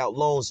actually take out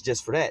loans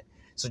just for that.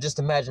 So just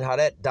imagine how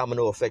that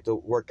domino effect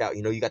will work out.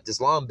 You know, you got this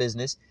lawn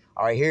business.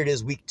 All right, here it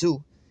is, week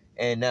 2,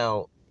 and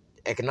now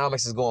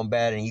economics is going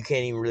bad, and you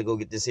can't even really go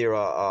get this here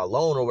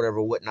loan or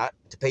whatever, whatnot,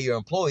 to pay your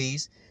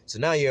employees. So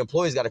now your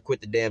employees got to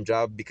quit the damn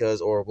job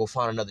or go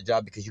find another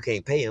job because you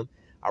can't pay them.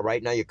 All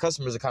right, now your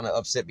customers are kind of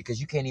upset because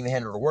you can't even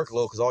handle the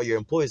workload because all your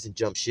employees didn't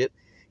jump ship.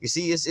 You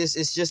see,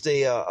 it's just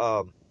a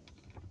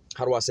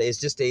how do I say? It's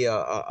just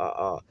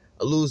a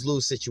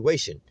lose-lose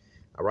situation.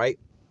 All right.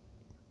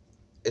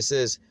 It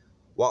says,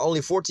 while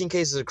only 14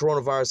 cases of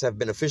coronavirus have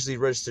been officially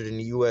registered in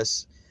the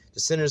U.S., the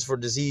Centers for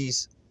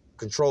Disease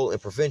Control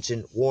and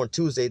Prevention warned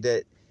Tuesday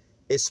that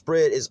its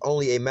spread is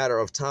only a matter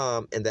of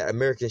time, and that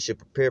Americans should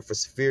prepare for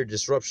severe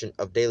disruption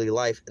of daily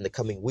life in the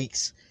coming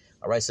weeks.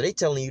 All right, so they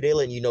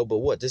letting you know, but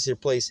what? This here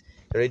place,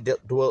 they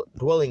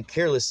dwelling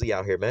carelessly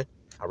out here, man.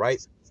 All right,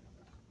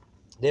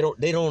 they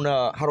don't.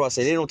 How do I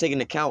say? They don't take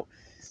into account,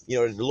 you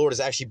know, the Lord is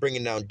actually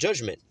bringing down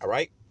judgment. All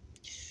right.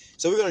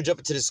 So we're going to jump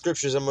into the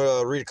scriptures. I'm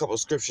going to read a couple of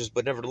scriptures,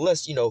 but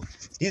nevertheless, you know,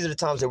 these are the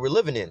times that we're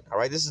living in. All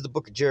right, this is the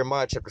book of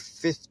Jeremiah, chapter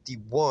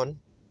 51. I'm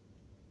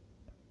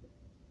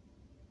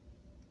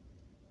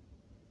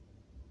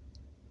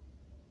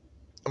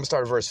going to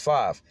start at verse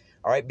 5.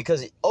 All right,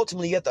 because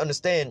ultimately you have to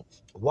understand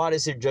why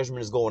this here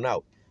judgment is going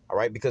out. All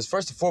right, because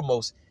first and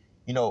foremost,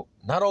 you know,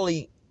 not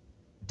only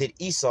did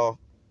Esau,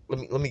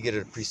 let me get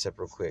a precept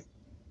real quick,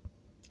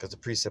 because the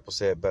precept will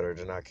say it better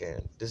than I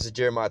can. This is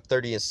Jeremiah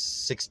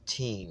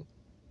 30:16.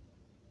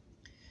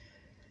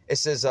 It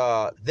says,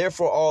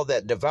 therefore all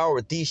that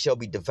devour thee shall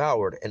be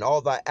devoured, and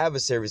all thy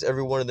adversaries,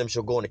 every one of them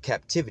shall go into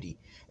captivity.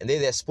 And they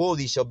that spoil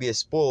thee shall be a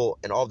spoil,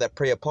 and all that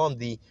prey upon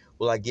thee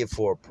will I give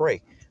for a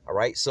prey. All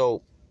right,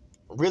 so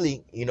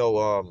really, you know,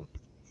 let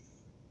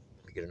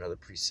me get another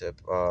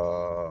precept.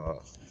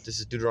 This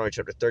is Deuteronomy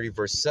chapter 30,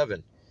 verse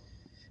 7.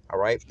 All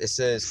right, it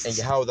says, and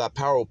Yahweh thy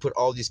power will put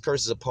all these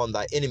curses upon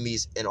thy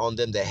enemies and on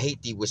them that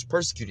hate thee, which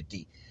persecuted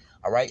thee.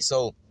 All right,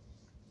 so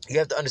you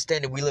have to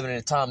understand that we live in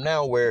a time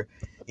now where,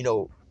 you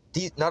know,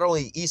 not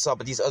only Esau,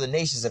 but these other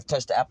nations have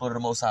touched the apple of the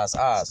Most High's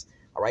eyes.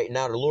 All right,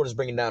 now the Lord is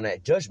bringing down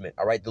that judgment.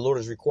 All right, the Lord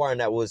is requiring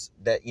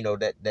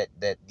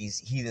that these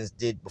heathens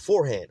did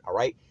beforehand. All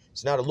right,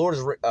 so now the Lord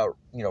is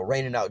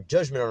raining out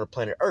judgment on the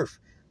planet Earth.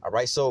 All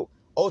right, so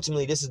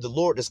ultimately this is the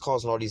Lord that's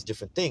causing all these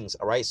different things.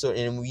 All right, so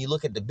and when you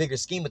look at the bigger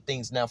scheme of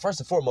things, now first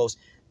and foremost,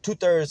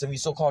 2/3 of you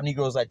so-called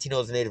Negroes,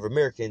 Latinos, and Native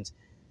Americans,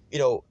 you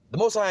know, the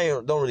Most High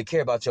don't really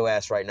care about your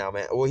ass right now,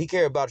 man. Well, he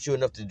care about you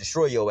enough to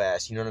destroy your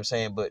ass. You know what I'm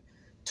saying? But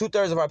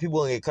 2/3 of our people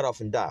are going to get cut off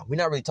and die. We're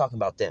not really talking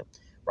about them,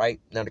 right?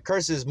 Now, the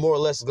curses, more or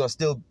less, is going to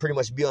still pretty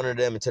much be under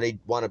them until they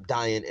wind up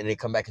dying and they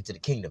come back into the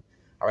kingdom,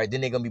 all right?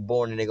 Then they're going to be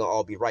born and they're going to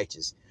all be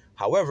righteous.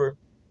 However,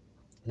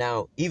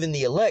 now, even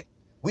the elect,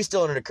 we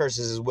still under the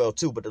curses as well,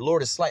 too. But the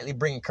Lord is slightly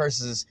bringing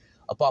curses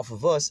up off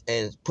of us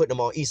and putting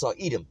them on Esau,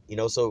 Edom, you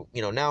know? So,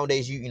 you know,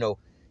 nowadays, you know,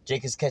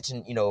 Jake is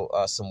catching, you know,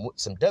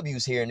 some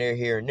W's here and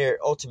there.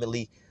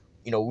 Ultimately,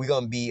 you know, we're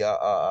going to be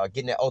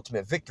getting that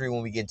ultimate victory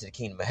when we get into the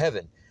kingdom of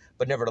heaven.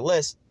 But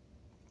nevertheless,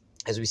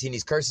 as we see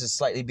these curses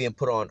slightly being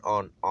put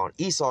on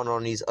Esau and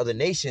on these other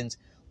nations,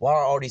 why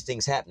are all these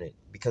things happening?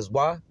 Because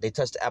why? They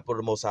touched the apple of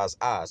the Most High's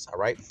eyes, all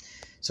right?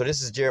 So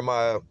this is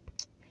Jeremiah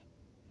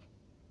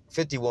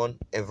 51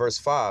 and verse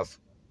 5.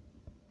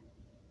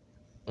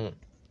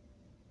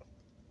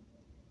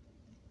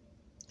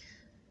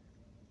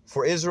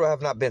 For Israel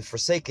have not been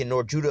forsaken,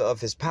 nor Judah of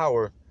his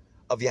power,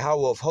 of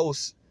Yahweh of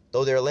hosts,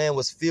 though their land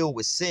was filled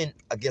with sin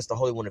against the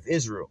Holy One of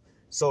Israel.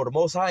 So the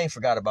Most High ain't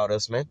forgot about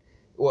us, man.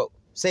 Well,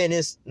 saying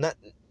this, not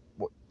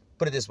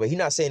put it this way, he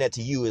not saying that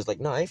to you is like,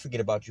 no, I ain't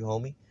forget about you,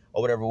 homie,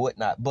 or whatever,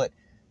 whatnot. But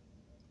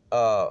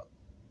all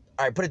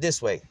right, put it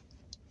this way.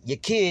 your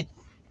kid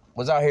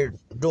was out here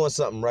doing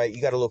something, right?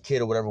 You got a little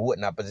kid or whatever,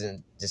 whatnot, but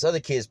then this other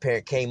kid's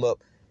parent came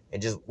up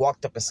and just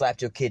walked up and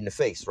slapped your kid in the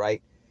face,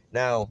 right?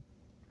 Now,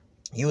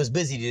 you was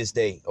busy this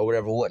day or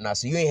whatever, whatnot,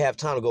 so you ain't have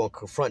time to go and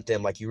confront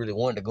them like you really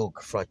wanted to go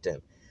confront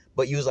them.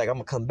 But you was like, I'm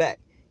gonna come back.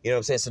 You know what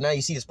I'm saying? So now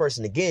you see this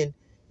person again,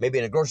 maybe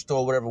in a grocery store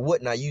or whatever,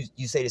 whatnot.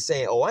 You say the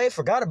same, oh, I ain't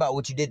forgot about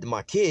what you did to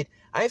my kid.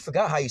 I ain't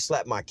forgot how you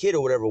slapped my kid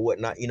or whatever,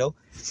 whatnot, you know?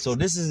 So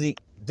this is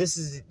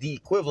the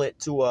equivalent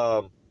to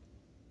what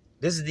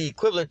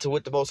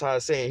the Most High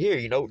is saying here,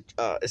 you know.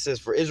 It says,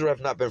 for Israel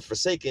have not been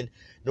forsaken,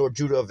 nor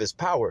Judah of his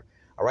power.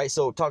 All right,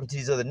 so talking to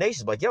these other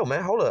nations, like, yo,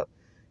 man, hold up.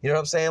 You know what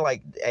I'm saying?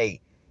 Like,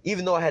 hey,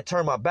 even though I had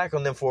turned my back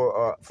on them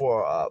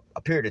for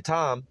a period of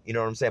time, you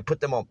know what I'm saying, put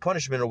them on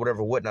punishment or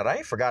whatever, whatnot, I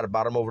ain't forgot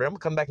about them over there. I'm going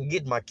to come back and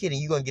get my kid,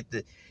 and you're going to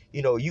get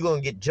you're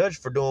going to get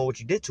judged for doing what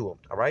you did to him,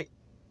 all right?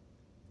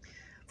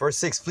 Verse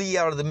 6, flee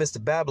out of the midst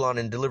of Babylon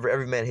and deliver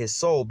every man his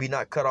soul. Be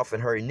not cut off in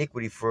her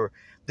iniquity, for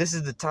this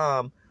is the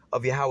time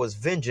of Yahweh's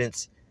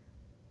vengeance.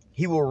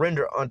 He will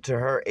render unto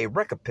her a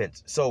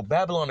recompense. So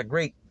Babylon the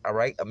Great, all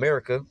right,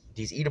 America,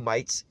 these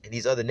Edomites, and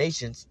these other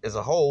nations as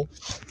a whole,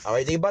 all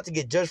right, they about to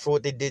get judged for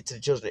what they did to the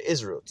children of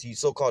Israel, to you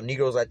so-called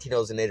Negroes,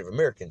 Latinos, and Native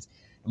Americans.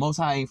 The Most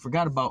High ain't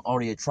forgot about all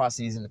the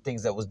atrocities and the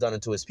things that was done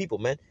unto his people,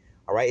 man.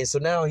 All right, and so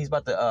now he's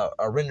about to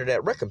render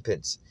that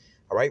recompense.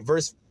 All right,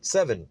 verse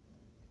 7.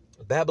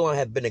 Babylon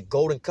had been a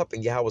golden cup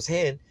in Yahweh's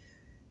hand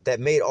that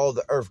made all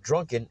the earth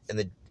drunken,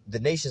 and the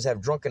nations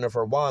have drunken of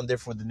her wine,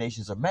 therefore the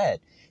nations are mad.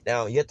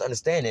 Now, you have to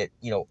understand that,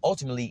 you know,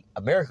 ultimately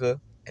America,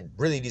 and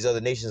really these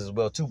other nations as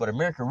well too, but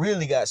America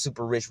really got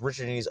super rich,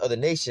 richer than these other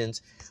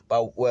nations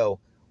by, well,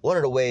 one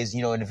of the ways,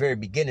 you know, in the very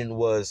beginning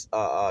was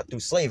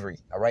through slavery,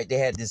 all right? They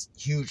had this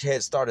huge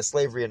head start of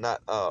slavery and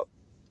not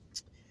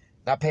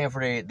paying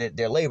for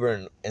their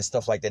labor and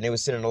stuff like that. And they were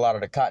sending a lot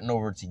of the cotton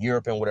over to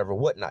Europe and whatever,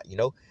 whatnot, you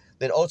know?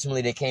 Then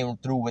ultimately they came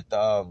through with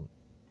the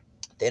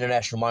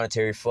International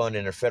Monetary Fund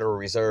and the Federal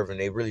Reserve, and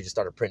they really just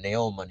started printing their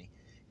own money,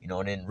 you know,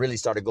 and then really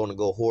started going to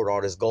go hoard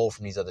all this gold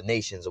from these other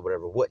nations or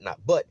whatever, whatnot.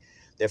 But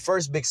their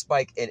first big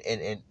spike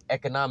in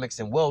economics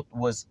and wealth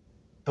was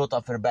built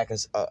off of the back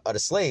of the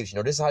slaves. You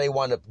know, this is how they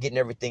wound up getting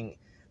everything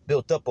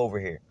built up over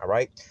here, all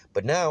right?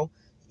 But now,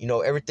 you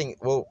know, everything,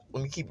 well,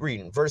 let me keep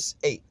reading. Verse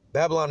 8,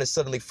 Babylon is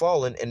suddenly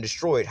fallen and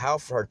destroyed. How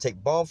for her?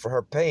 Take balm for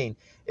her pain,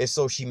 if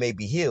so she may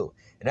be healed.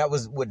 And that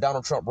was what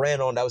Donald Trump ran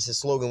on. That was his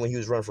slogan when he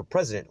was running for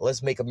president.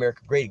 Let's make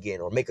America great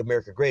again, or make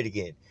America great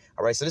again.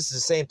 All right, so this is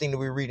the same thing that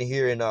we're reading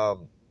here in,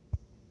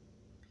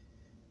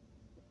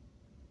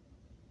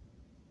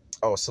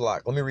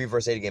 Salak. Let me read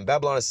verse 8 again.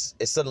 Babylon is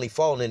suddenly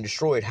fallen and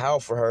destroyed. How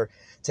for her?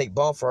 Take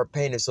balm for her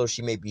pain, and so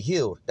she may be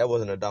healed. That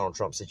wasn't a Donald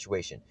Trump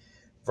situation.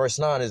 Verse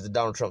 9 is the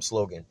Donald Trump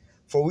slogan.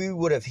 For we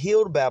would have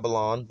healed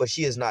Babylon, but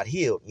she is not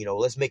healed. You know,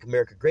 let's make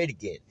America great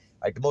again.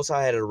 Like, the Most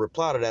High had a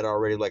reply to that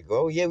already. Like,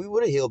 oh, yeah, we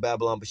would have healed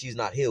Babylon, but she's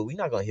not healed. We're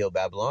not going to heal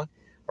Babylon,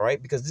 all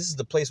right? Because this is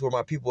the place where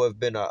my people have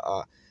been,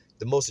 the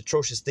most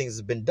atrocious things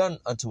have been done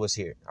unto us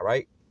here, all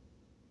right?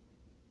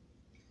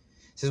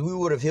 It says, we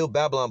would have healed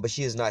Babylon, but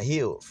she is not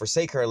healed.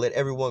 Forsake her, let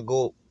everyone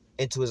go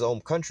into his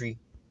own country.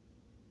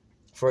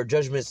 For her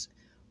judgments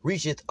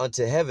reacheth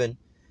unto heaven,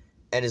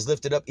 and is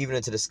lifted up even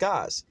into the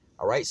skies,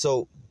 all right?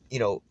 So, you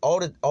know, all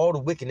the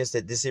wickedness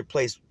that this here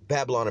place,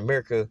 Babylon,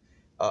 America,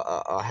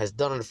 has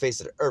done on the face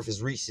of the earth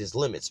has reached its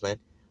limits, man.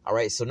 All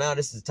right, so now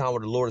this is the time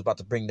where the Lord is about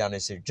to bring down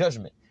this here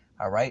judgment,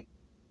 all right?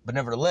 But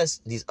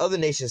nevertheless, these other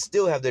nations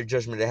still have their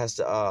judgment that has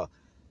to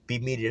be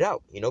meted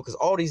out, you know, because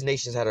all these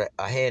nations had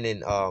a hand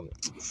in,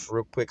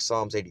 real quick,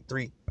 Psalms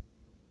 83.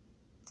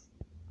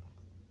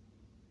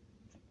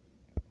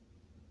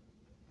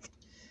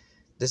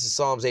 This is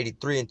Psalms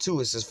 83 and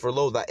 2. It says, for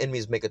lo, thy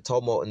enemies make a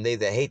tumult, and they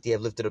that hate thee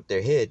have lifted up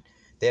their head.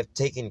 They have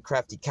taken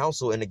crafty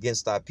counsel and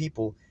against thy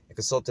people, and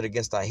consulted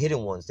against thy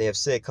hidden ones. They have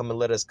said, come and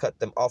let us cut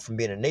them off from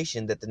being a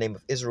nation, that the name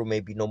of Israel may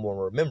be no more in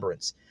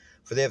remembrance.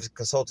 For they have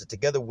consulted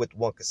together with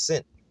one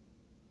consent.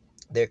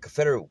 They are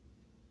confederate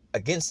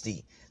against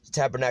thee, the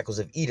tabernacles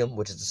of Edom,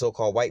 which is the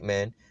so-called white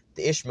man,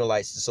 the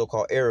Ishmaelites, the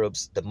so-called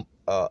Arabs,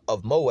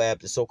 of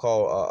Moab, the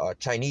so-called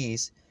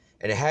Chinese,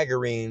 and the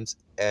Hagarenes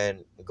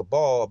and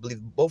Gabal. I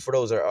believe both of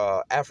those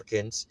are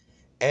Africans.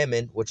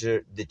 Ammon, which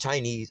are the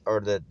Chinese, or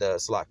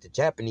the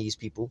Japanese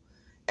people.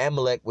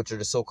 Amalek, which are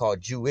the so-called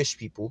Jewish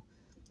people.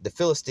 The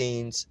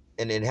Philistines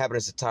and the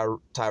inhabitants of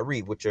Tyre,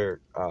 which are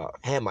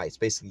Hamites,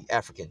 basically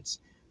Africans.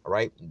 All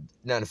right.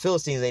 Now the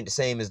Philistines ain't the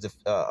same as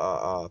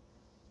the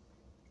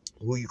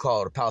who you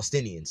call the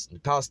Palestinians. The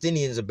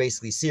Palestinians are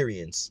basically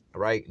Syrians.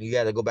 All right. You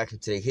got to go back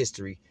into their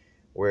history,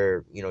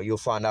 where, you know, you'll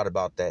find out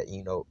about that.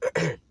 You know,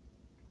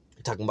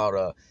 talking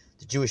about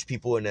the Jewish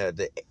people and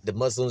the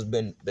Muslims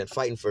been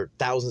fighting for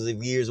thousands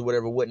of years or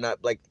whatever,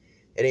 whatnot. Like,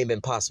 it ain't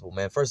been possible,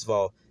 man. First of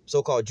all,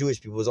 so-called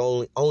Jewish people was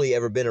only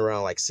ever been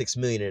around like 6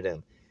 million of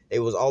them. They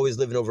was always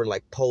living over in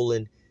like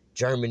Poland,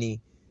 Germany,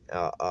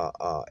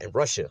 and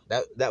Russia.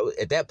 That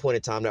at that point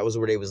in time, that was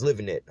where they was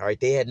living at. All right,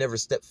 they had never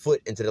stepped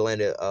foot into the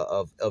land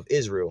of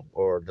Israel,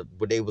 or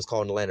what they was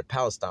calling the land of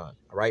Palestine.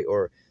 All right,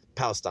 or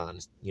Palestine.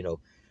 You know,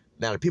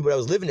 now the people that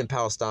was living in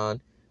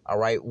Palestine, all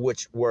right,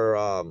 which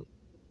were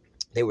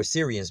they were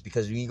Syrians,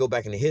 because when you go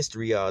back into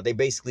history, they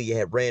basically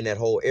had ran that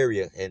whole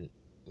area, and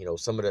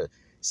some of the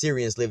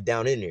Syrians lived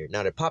down in there.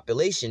 Now the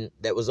population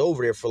that was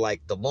over there for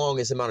like the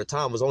longest amount of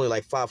time was only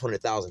like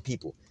 500,000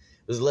 people.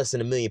 It was less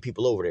than 1 million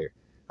people over there.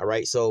 All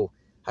right, so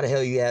how the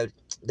hell you have,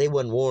 they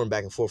wasn't warring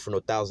back and forth for no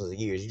thousands of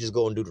years. You just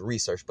go and do the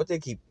research, but they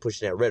keep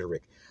pushing that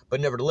rhetoric. But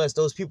nevertheless,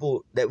 those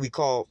people that we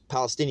call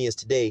Palestinians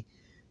today,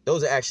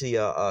 those are actually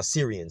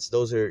Syrians.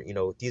 Those are,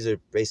 these are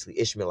basically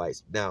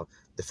Ishmaelites. Now,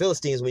 the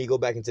Philistines, when you go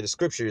back into the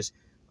scriptures,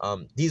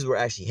 these were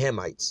actually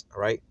Hamites,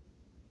 all right?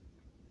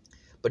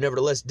 But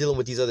nevertheless, dealing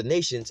with these other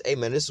nations, hey,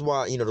 man, this is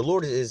why, the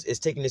Lord is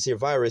taking this here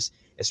virus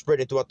and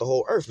spreading it throughout the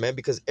whole earth, man,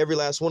 because every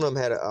last one of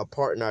them had a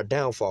part in our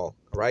downfall,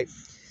 all right?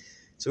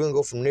 So we're going to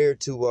go from there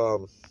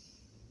to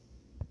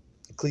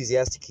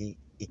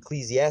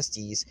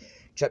Ecclesiastes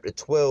chapter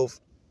 12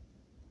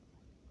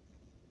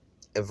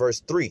 and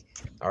verse 3,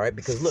 all right?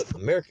 Because look,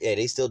 America,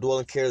 they still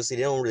dwelling carelessly.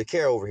 They don't really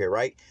care over here,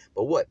 right?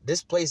 But what?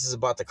 This place is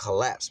about to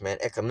collapse, man,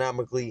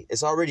 economically.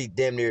 It's already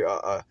damn near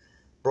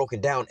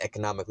broken down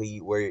economically,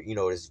 where,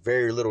 there's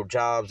very little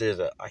jobs. There's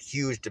a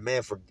huge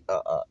demand for,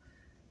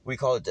 we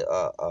call it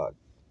the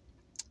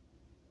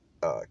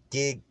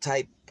gig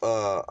type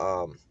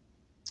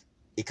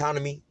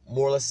economy,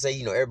 more or less to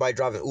say, everybody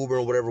driving Uber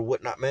or whatever,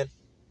 whatnot, man.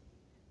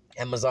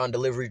 Amazon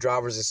delivery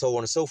drivers and so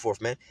on and so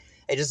forth, man.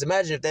 Hey, just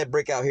imagine if that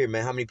break out here,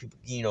 man, how many people,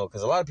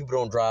 because a lot of people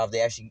don't drive.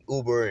 They actually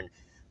Uber and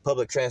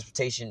public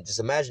transportation. Just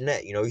imagine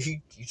that, you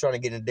trying to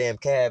get in a damn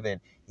cab and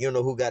you don't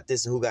know who got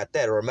this and who got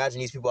that. Or imagine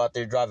these people out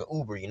there driving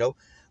Uber, A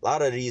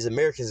lot of these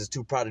Americans is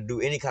too proud to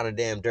do any kind of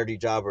damn dirty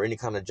job or any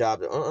kind of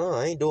job.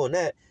 I ain't doing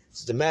that.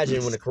 Just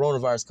imagine when the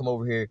coronavirus come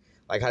over here,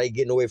 like how they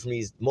getting away from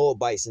these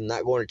Moabites and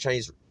not going to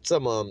Chinese.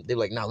 Some of them, they're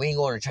like, nah, we ain't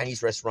going to a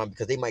Chinese restaurant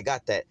because they might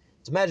got that.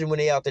 So imagine when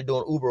they out there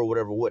doing Uber or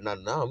whatever,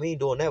 whatnot. No, we ain't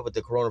doing that with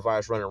the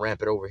coronavirus running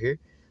rampant over here.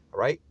 All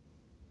right.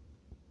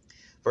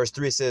 Verse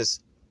 3, it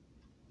says,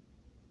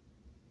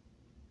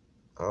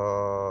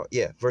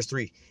 verse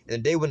 3. In the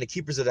day when the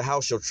keepers of the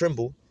house shall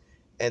tremble,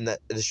 and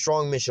the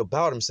strong men shall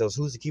bow themselves.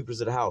 Who's the keepers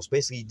of the house?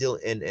 Basically,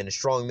 and the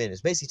strong men. It's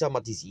basically talking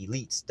about these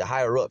elites, the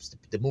higher ups,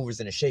 the movers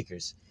and the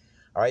shakers.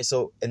 All right.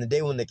 So in the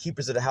day when the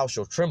keepers of the house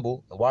shall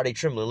tremble, and why are they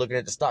trembling? Looking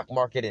at the stock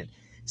market and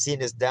seeing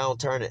this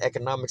downturn and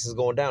economics is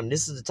going down. And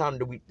this is the time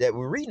that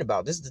we're reading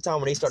about. This is the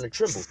time when they starting to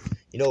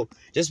tremble.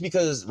 Just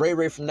because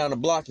Ray from down the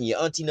block and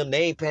your auntie and them,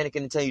 they ain't panicking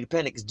and tell you to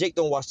panic. Because Jake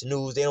don't watch the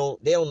news. They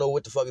don't know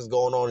what the fuck is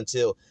going on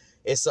until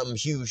it's something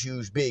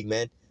huge, big,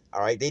 man.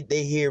 All right,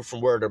 they hear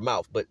from word of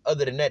mouth. But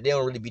other than that, they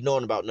don't really be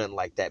knowing about nothing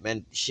like that,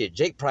 man. Shit,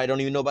 Jake probably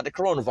don't even know about the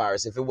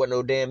coronavirus. If it wasn't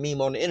no damn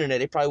meme on the internet,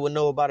 they probably wouldn't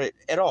know about it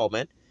at all,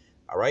 man.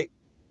 All right.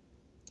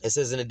 It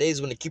says, in the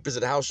days when the keepers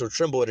of the house shall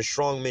tremble, and the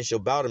strong men shall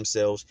bow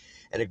themselves,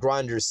 and the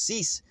grinders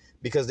cease,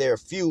 because they are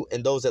few,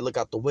 and those that look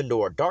out the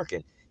window are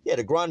darkened. Yeah,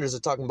 the grinders are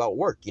talking about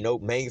work.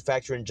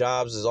 Manufacturing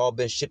jobs has all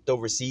been shipped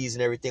overseas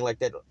and everything like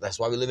that. That's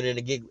why we're living in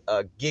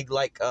a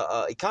gig-like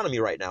economy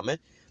right now, man.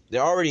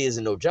 There already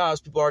isn't no jobs.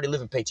 People are already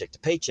living paycheck to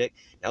paycheck.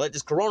 Now let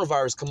this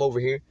coronavirus come over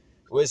here.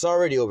 Well, it's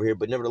already over here,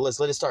 but nevertheless,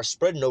 let it start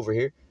spreading over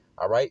here.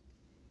 All right.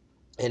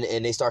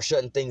 And they start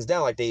shutting things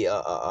down like they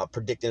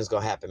predicting is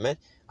going to happen, man.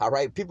 All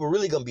right. People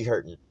really going to be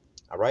hurting.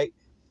 All right.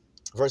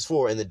 Verse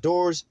 4, and the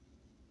doors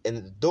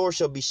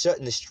shall be shut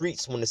in the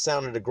streets when the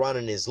sound of the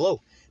grinding is low.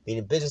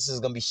 Meaning businesses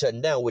are going to be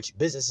shutting down, which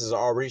businesses are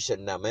already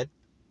shutting down, man.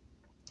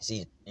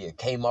 See,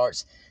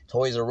 Kmart's,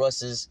 Toys R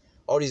Us's,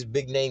 all these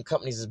big name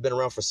companies that's been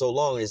around for so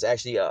long is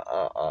actually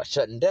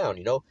shutting down,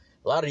 A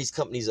lot of these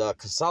companies are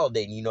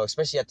consolidating,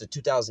 especially after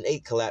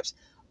 2008 collapse.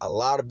 A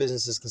lot of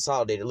businesses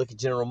consolidated. Look at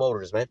General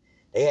Motors, man.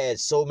 They had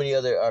so many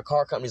other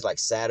car companies like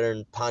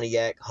Saturn,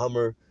 Pontiac,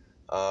 Hummer.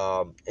 They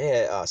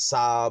had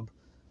Saab.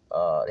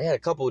 They had a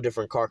couple of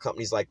different car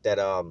companies like that.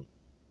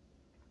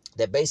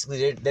 That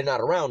basically they're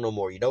not around no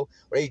more. What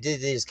they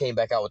did, they just came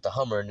back out with the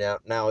Hummer.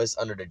 Now it's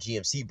under the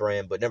GMC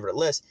brand, but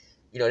nevertheless,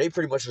 they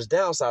pretty much was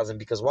downsizing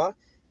because why?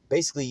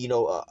 Basically,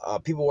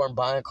 people weren't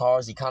buying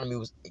cars. The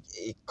economy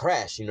it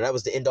crashed. That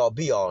was the end all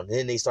be all. And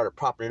then they started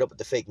propping it up with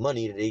the fake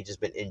money that they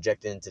just been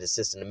injecting into the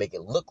system to make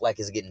it look like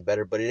it's getting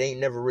better, but it ain't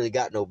never really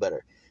got no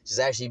better. It's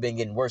just actually been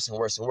getting worse and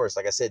worse and worse.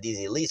 Like I said, these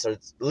elites are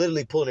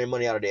literally pulling their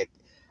money out of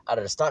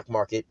the stock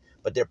market,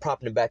 but they're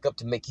propping it back up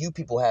to make you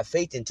people have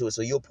faith into it,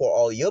 so you'll pour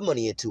all your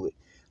money into it.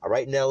 All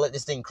right, now let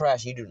this thing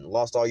crash. You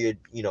lost all your,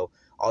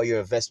 all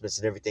your investments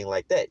and everything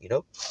like that,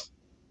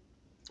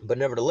 But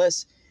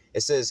nevertheless,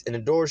 it says, and the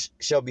doors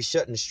shall be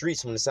shut in the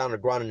streets when the sound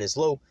of grinding is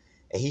low,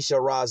 and he shall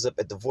rise up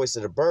at the voice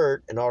of the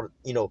bird. And all,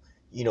 you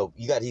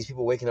got these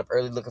people waking up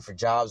early looking for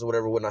jobs or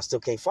whatever, when I still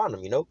can't find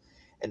them,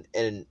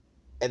 and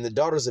the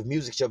daughters of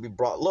music shall be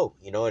brought low,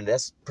 and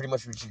that's pretty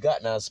much what you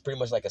got now. It's pretty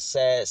much like a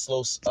sad,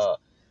 slow,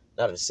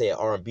 not to say an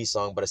R&B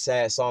song, but a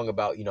sad song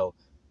about,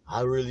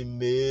 I really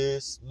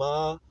miss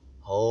my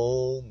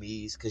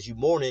homies, because you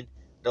mourning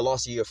the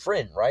loss of your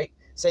friend, right?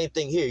 Same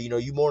thing here,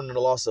 you mourning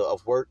the loss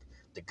of work,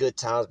 the good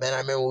times, man. I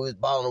remember when we was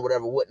balling or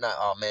whatever, whatnot.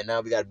 Oh man, now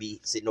we gotta be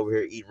sitting over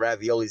here eating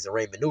raviolis and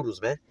ramen noodles,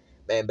 man.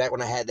 Man, back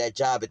when I had that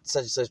job at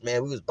such and such,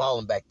 man, we was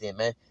balling back then,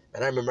 man.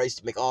 And I remember I used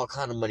to make all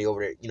kind of money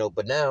over there, you know,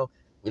 but now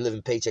we live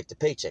in paycheck to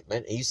paycheck,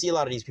 man. And you see a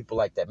lot of these people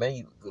like that, man.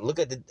 You look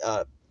at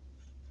the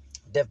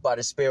death by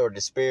despair or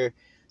despair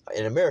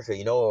in America,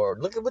 you know, or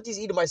look at what these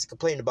Edomites are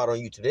complaining about on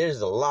YouTube.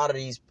 There's a lot of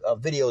these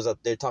videos up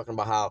there talking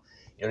about how,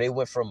 you know, they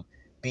went from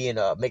being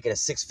making a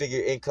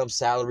 6-figure income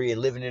salary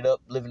and living it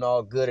up, living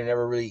all good, and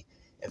never really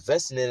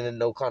investing in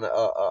no kind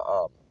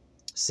of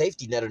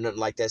safety net or nothing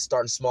like that,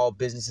 starting small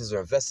businesses or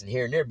investing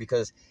here and there,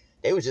 because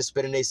they was just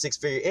spending their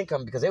 6-figure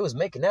income because they was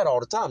making that all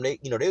the time. They,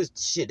 you know, they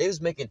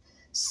was making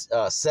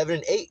 7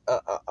 and 8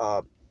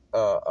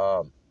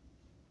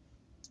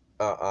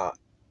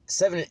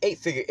 7 and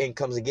 8-figure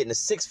incomes and getting a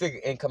 6-figure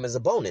income as a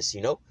bonus.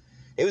 You know,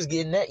 they was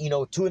getting that, you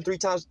know, 2 and 3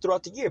 times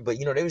throughout the year, but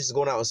you know, they was just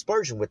going out and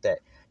splurging with that.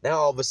 Now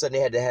all of a sudden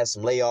they had to have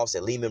some layoffs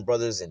at Lehman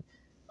Brothers and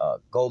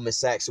Goldman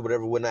Sachs or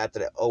whatever went after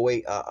the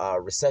 '08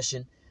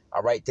 recession.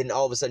 All right, then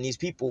all of a sudden these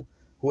people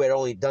who had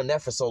only done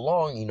that for so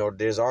long, you know,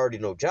 there's already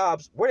no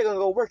jobs. Where they gonna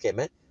go work at,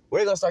 man?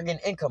 Where they gonna start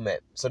getting income at?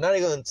 So now they're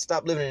gonna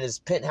stop living in this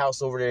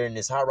penthouse over there in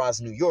this high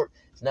rise in New York.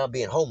 It's now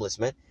being homeless,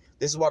 man.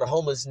 This is why the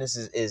homelessness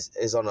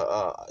is on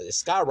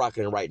is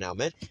skyrocketing right now,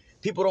 man.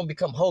 People don't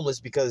become homeless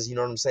because, you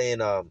know what I'm saying,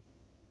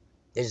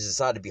 they just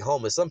decide to be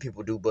homeless. Some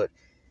people do, but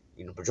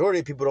you know, majority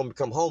of people don't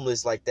become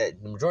homeless like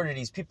that. The majority of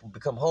these people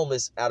become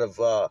homeless out of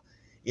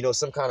you know,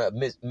 some kind of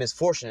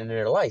misfortune in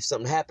their life.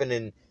 Something happened,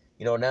 and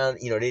you know, now,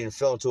 you know, they didn't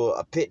fell into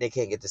a pit. They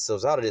can't get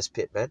themselves out of this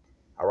pit, man.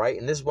 All right,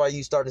 and this is why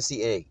you start to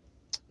see, hey,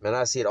 man,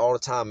 I see it all the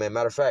time, man.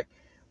 Matter of fact,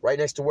 right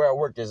next to where I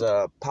work, there's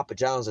a Papa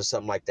John's or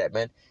something like that,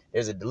 man.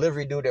 There's a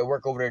delivery dude that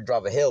work over there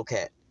drive a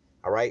Hellcat.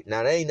 All right,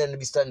 now there ain't nothing to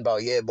be studying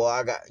about. Yeah, boy,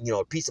 I got, you know,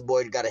 a pizza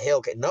boy got a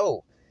Hellcat.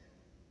 No,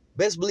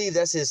 best believe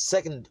that's his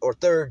second or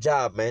third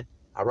job, man.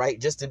 All right,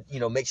 just to, you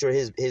know, make sure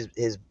his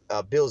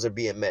bills are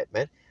being met,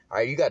 man. All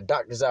right, you got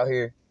doctors out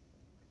here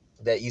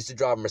that used to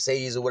drive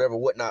Mercedes or whatever,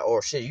 whatnot,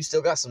 or shit, you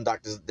still got some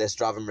doctors that's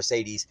driving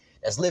Mercedes,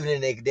 that's living in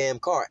their damn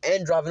car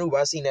and driving Uber.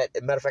 I seen that.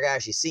 Matter of fact, I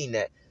actually seen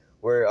that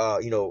where,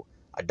 you know,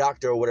 a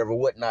doctor or whatever,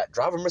 whatnot,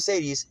 driving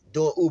Mercedes,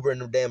 doing Uber in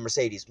the damn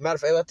Mercedes. Matter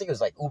of fact, I think it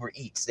was like Uber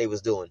Eats they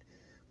was doing.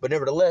 But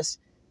nevertheless,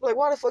 I'm like,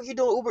 why the fuck you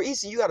doing Uber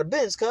Eats and you got a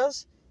Benz,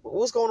 cuz?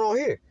 What's going on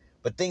here?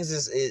 But things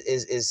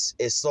is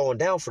slowing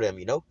down for them,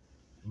 you know?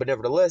 But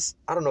nevertheless,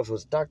 I don't know if it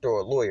was a doctor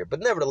or a lawyer, but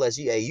nevertheless,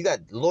 you got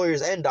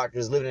lawyers and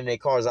doctors living in their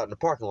cars out in the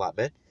parking lot,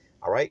 man.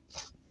 All right,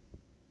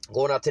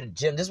 going out to the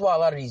gym. This is why a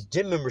lot of these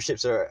gym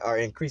memberships are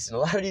increasing. A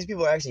lot of these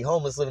people are actually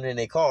homeless, living in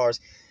their cars.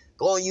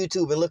 Go on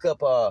YouTube and look up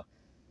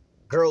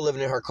girl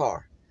living in her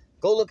car.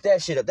 Go look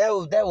that shit up. That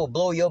will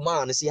blow your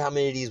mind to see how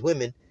many of these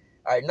women.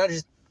 All right, not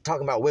just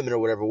talking about women or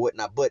whatever,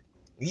 whatnot, but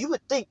you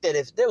would think that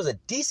if there was a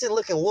decent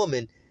looking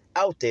woman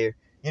out there,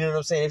 you know what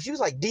I'm saying? If she was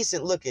like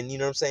decent looking, you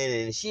know what I'm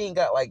saying, and she ain't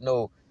got like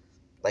no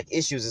like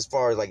issues as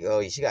far as like,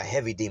 oh, she got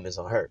heavy demons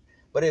on her.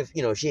 But if,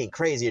 you know, she ain't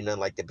crazy or nothing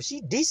like that, but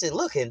she decent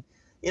looking,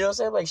 you know what I'm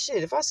saying? Like,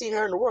 shit, if I seen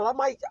her in the world, I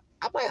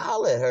might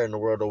holler at her in the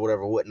world or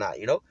whatever, whatnot,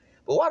 you know?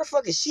 But why the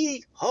fuck is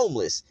she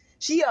homeless?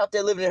 She out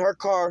there living in her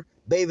car,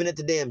 bathing at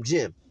the damn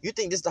gym. You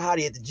think this the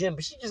hottie at the gym,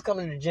 but she just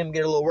coming to the gym,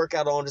 get a little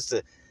workout on just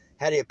to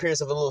have the appearance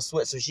of a little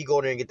sweat, so she go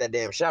in there and get that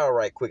damn shower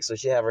right quick, so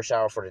she have her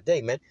shower for the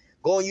day, man.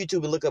 Go on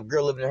YouTube and look up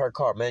girl living in her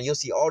car, man. You'll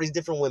see all these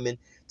different women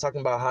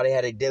talking about how they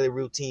had a daily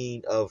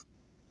routine of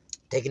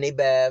taking their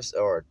baths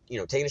or, you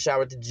know, taking a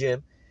shower at the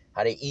gym,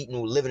 how they eat and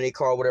live in their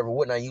car, whatever,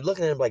 whatnot. You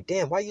looking at them like,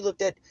 damn, why you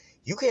looked at,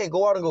 you can't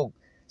go out and go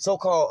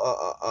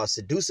so-called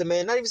seduce a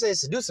man, not even saying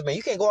seduce a man.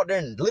 You can't go out there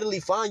and literally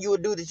find you a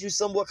dude that you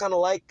somewhat kind of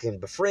like, can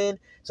befriend,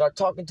 start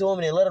talking to him,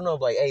 and then let him know,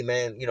 like, hey,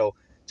 man, you know,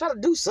 try to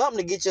do something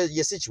to get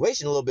your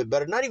situation a little bit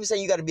better. Not even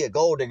saying you got to be a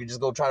gold digger,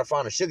 just go try to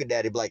find a sugar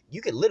daddy. But like,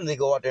 you can literally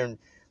go out there and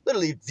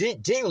literally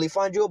genuinely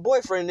find you a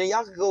boyfriend, and then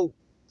y'all could go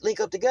link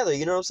up together,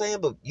 you know what I'm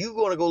saying? But you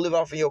going to go live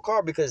off of your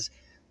car because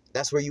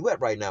that's where you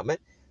at right now, man.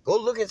 Go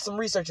look at some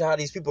research on how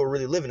these people are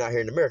really living out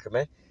here in America,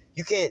 man.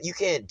 You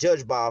can't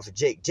judge by off of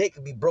Jake. Jake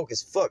could be broke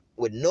as fuck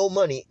with no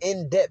money,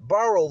 in debt,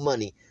 borrow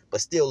money,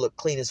 but still look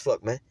clean as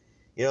fuck, man.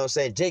 You know what I'm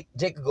saying? Jake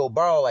could go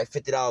borrow like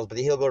 $50, but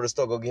then he'll go to the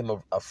store, go get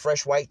him a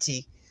fresh white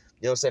tee.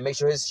 You know what I'm saying? Make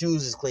sure his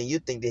shoes is clean. You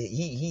think that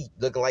he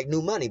looking like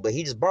new money, but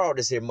he just borrowed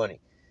this here money.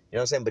 You know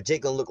what I'm saying? But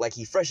Jake gonna look like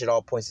he fresh at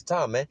all points of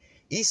time, man.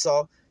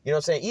 Esau, you know what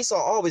I'm saying? Esau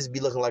always be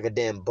looking like a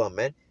damn bum,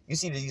 man. You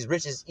see these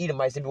richest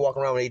Edomites, they be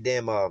walking around with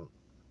their damn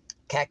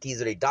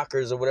khakis or they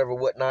dockers or whatever,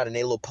 whatnot, and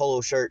they little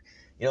polo shirt,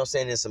 you know what I'm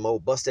saying, and some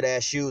old busted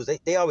ass shoes.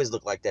 They always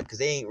look like that because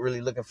they ain't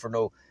really looking for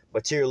no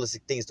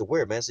materialistic things to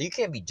wear, man. So you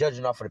can't be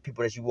judging off of the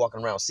people that you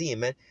walking around seeing,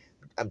 man.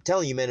 I'm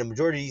telling you, man, the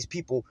majority of these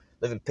people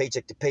living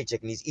paycheck to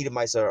paycheck, and these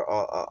Edomites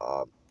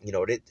are you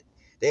know,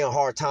 they on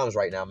hard times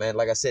right now, man.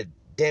 Like I said,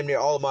 damn near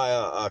all of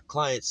my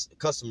clients,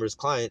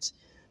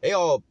 they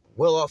all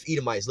well-off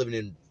Edomites living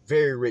in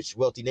very rich,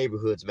 wealthy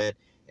neighborhoods, man.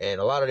 And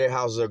a lot of their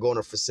houses are going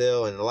up for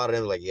sale, and a lot of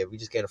them are like, yeah, we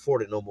just can't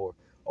afford it no more,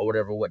 or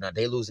whatever, whatnot.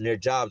 They losing their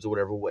jobs or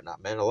whatever,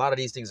 whatnot, man. A lot of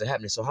these things are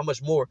happening. So how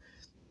much more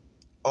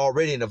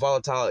already in a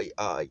volatile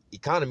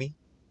economy,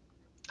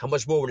 how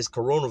much more when this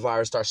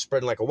coronavirus starts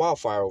spreading like a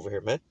wildfire over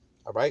here, man?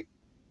 All right?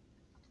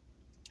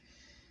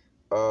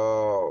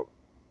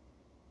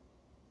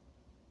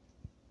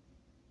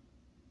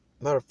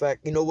 Matter of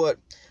fact, you know what?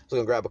 I was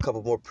gonna grab a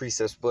couple more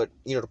precepts, but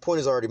you know the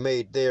point is already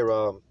made there.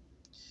 Um,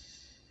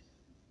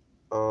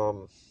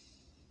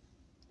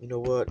 you know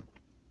what?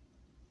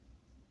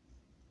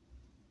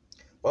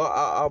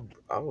 Well,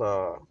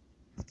 I'll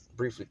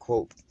briefly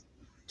quote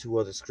two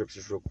other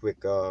scriptures real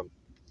quick.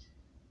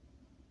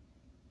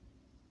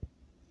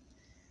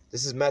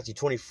 This is Matthew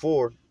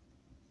 24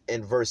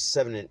 and verse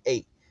 7 and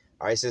 8.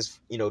 All right, it says,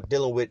 you know,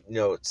 dealing with, you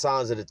know,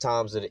 signs of the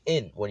times of the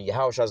end when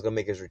Yahushua is going to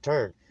make his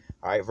return.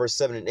 All right, verse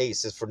 7 and 8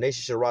 says, for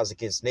nation shall rise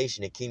against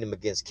nation and kingdom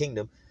against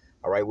kingdom.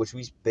 All right, which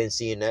we've been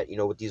seeing that, you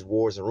know, with these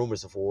wars and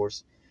rumors of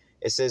wars.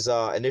 It says,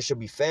 and there shall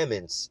be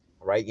famines,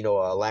 right? You know,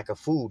 a lack of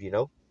food, you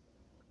know,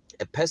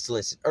 and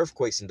pestilence and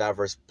earthquakes in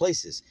diverse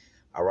places.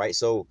 All right,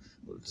 so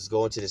let's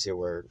go into this here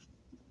where,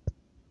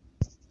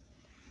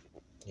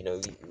 you know,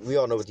 we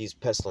all know what these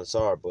pestilence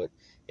are, but,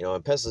 you know,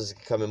 and pestilence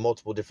can come in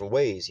multiple different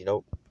ways, you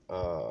know.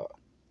 It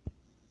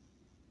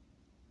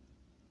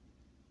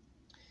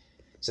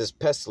says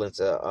pestilence,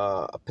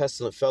 a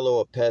pestilent fellow,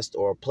 a pest,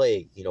 or a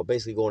plague. You know,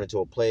 basically going into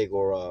a plague,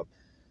 or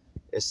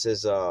it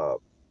says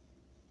of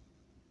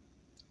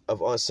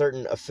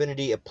uncertain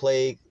affinity, a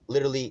plague,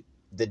 literally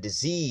the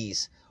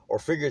disease, or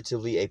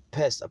figuratively a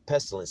pest, a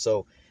pestilence.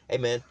 So, hey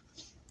man,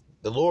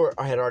 the Lord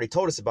had already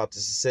told us about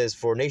this. It says,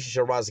 for nation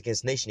shall rise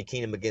against nation and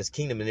kingdom against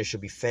kingdom, and there shall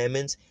be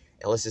famines,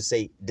 and let's just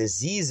say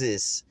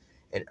diseases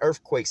and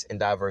earthquakes in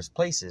diverse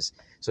places.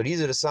 So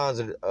these are the signs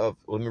of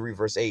let me read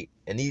verse 8.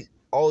 And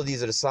all of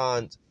these are the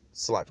signs,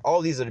 all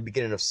of these are the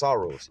beginning of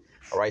sorrows.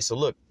 All right, so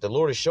look, the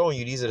Lord is showing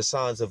you these are the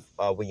signs of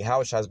when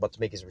Yahushua is about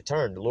to make his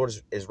return. The Lord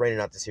is raining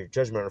out this here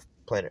judgment on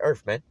planet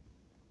Earth, man.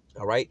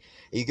 All right,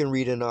 and you can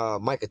read in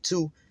Micah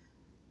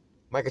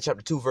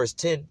chapter 2, verse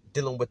 10,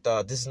 dealing with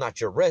this is not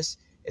your rest.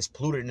 It's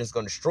polluted and it's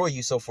going to destroy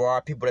you. So for our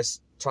people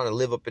that's trying to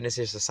live up in this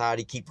here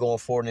society, keep going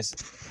forward, and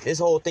this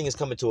whole thing is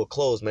coming to a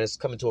close, man. It's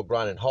coming to a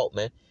grinding halt,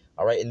 man.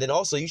 All right, and then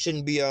also you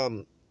shouldn't be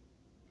how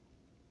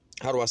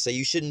do I say,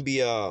 you shouldn't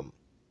be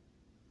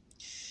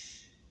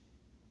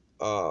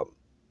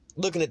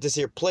looking at this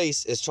here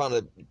place is trying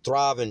to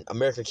thrive and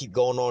America keep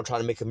going on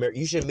trying to make America.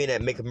 You shouldn't mean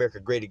that make America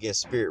great again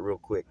spirit real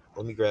quick.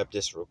 Let me grab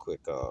this real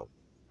quick.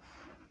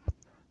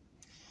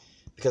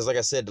 Because like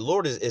I said, the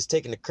Lord is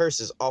taking the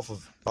curses off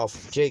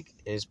of Jake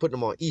and is putting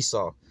them on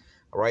Esau.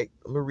 All right,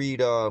 let me read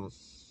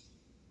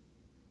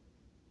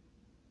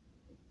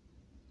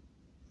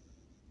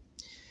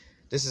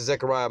this is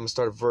Zechariah. I'm gonna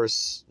start at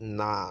verse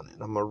 9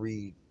 and I'm gonna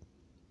read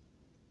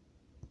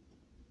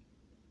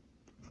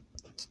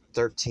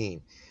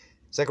 13.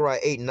 Zechariah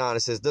 8:9, it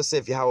says, thus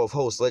saith Yahweh of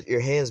hosts, let your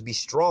hands be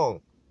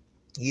strong,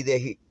 ye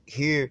that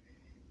hear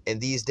in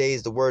these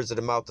days the words of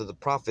the mouth of the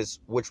prophets,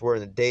 which were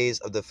in the days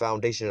of the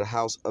foundation of the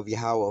house of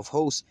Yahweh of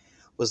hosts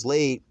was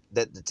laid,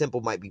 that the temple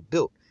might be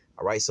built.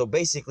 All right, so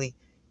basically,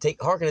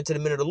 hearkening to the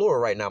men of the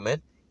Lord right now,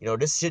 man. You know,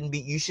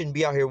 you shouldn't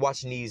be out here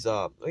watching these,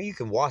 you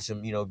can watch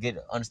them, you know,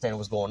 understand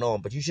what's going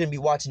on, but you shouldn't be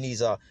watching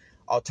these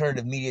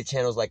alternative media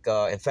channels like,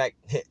 in fact,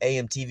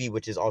 AMTV,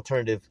 which is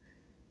alternative,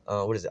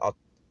 what is it,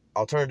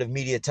 alternative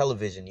media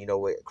television, you know,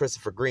 with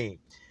Christopher Green.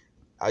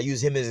 I'll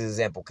use him as an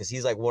example because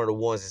he's like one of the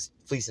ones that's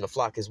fleecing the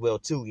flock as well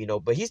too, you know.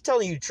 But he's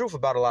telling you the truth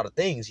about a lot of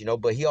things, you know.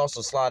 But he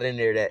also slide in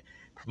there that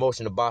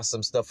promotion to buy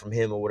some stuff from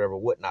him or whatever,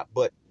 whatnot.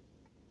 But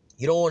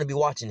you don't want to be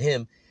watching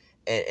him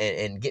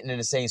and getting in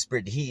the same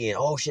spirit that he in.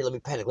 Oh shit, let me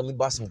panic. Let me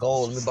buy some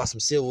gold. Let me buy some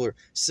silver.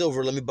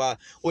 Let me buy.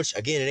 Which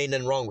again, it ain't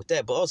nothing wrong with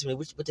that. But ultimately,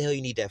 what the hell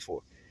you need that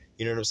for?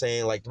 You know what I'm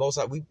saying? Like the most,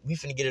 we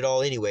finna get it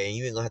all anyway, and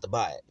you ain't gonna have to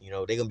buy it. You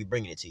know, they're gonna be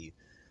bringing it to you.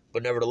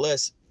 But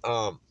nevertheless,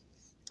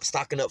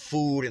 stocking up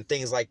food and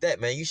things like that,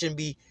 man. You shouldn't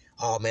be,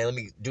 oh man, let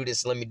me do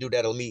this, let me do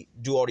that, let me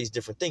do all these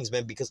different things,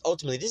 man, because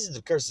ultimately this is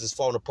the curse that's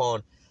falling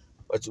upon,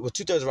 well,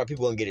 2/3 of our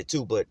people gonna get it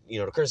too, but you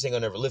know, the curse ain't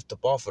gonna never lift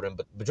up off of them.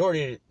 But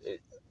majority,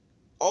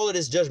 all of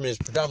this judgment is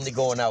predominantly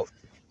going out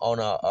on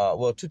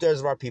well, 2/3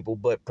 of our people,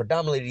 but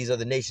predominantly these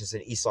other nations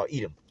in Esau,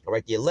 Edom. All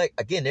right, the elect,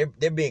 again,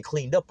 they're being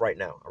cleaned up right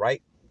now. All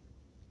right,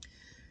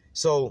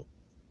 so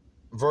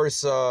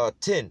verse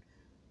 10.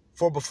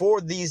 For before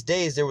these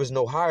days there was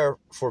no hire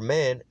for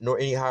man, nor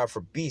any hire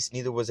for beast,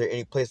 neither was there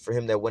any place for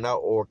him that went out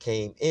or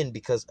came in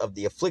because of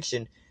the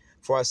affliction.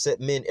 For I set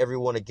men every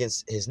one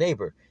against his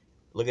neighbor.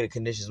 Look at the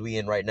conditions we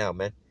in right now,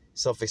 man.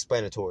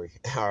 Self-explanatory.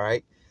 All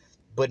right.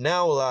 But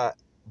now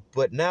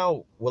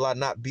will I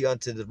not be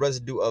unto the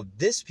residue of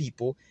this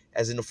people,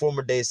 as in the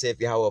former days, saith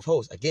Yahweh of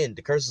hosts. Again,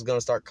 the curse is going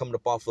to start coming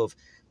up off of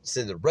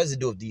the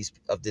residue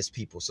of this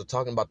people. So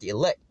talking about the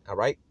elect. All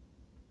right.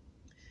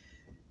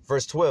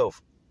 Verse 12.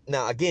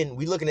 Now, again,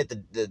 we looking at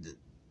the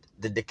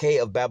decay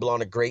of Babylon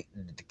the Great,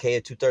 the decay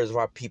of 2/3 of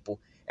our people.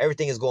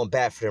 Everything is going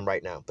bad for them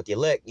right now. But the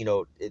elect, you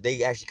know,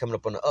 they actually coming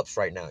up on the ups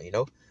right now, you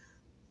know.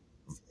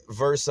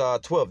 Verse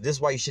 12, this is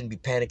why you shouldn't be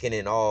panicking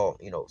and all,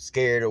 you know,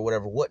 scared or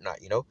whatever,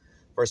 whatnot, you know.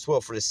 Verse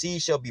 12, for the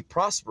seed shall be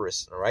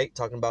prosperous, all right?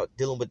 Talking about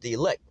dealing with the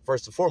elect,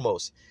 first and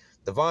foremost.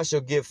 The vine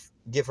shall give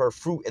her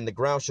fruit, and the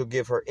ground shall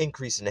give her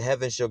increase, and the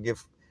heavens shall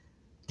give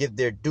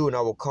their due, and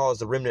I will cause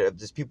the remnant of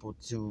this people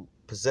to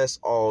possess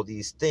all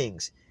these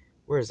things.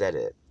 Where is that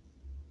at?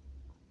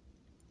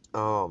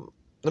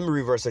 Let me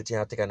read verse 13.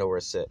 I think I know where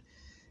it's at.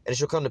 And it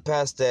shall come to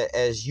pass that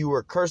as you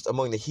were cursed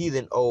among the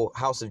heathen, O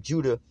house of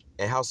Judah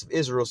and house of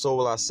Israel, so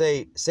will I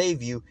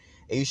save you,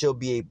 and you shall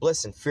be a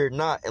blessing. Fear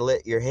not, and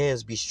let your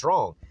hands be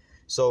strong.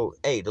 So,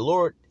 hey, the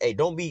Lord, hey,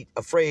 don't be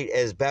afraid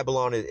as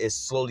Babylon is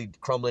slowly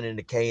crumbling and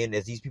decaying,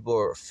 as these people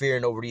are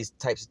fearing over these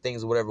types of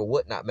things or whatever,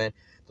 whatnot, man.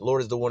 The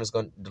Lord is the one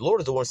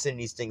sending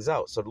these things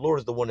out. So the Lord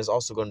is the one that's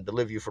also going to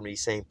deliver you from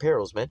these same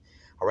perils, man.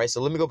 All right,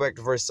 so let me go back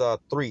to verse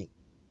 3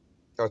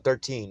 or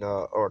 13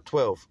 or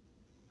 12.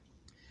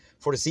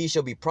 For the seed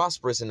shall be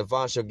prosperous, and the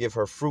vine shall give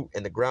her fruit,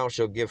 and the ground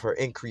shall give her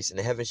increase, and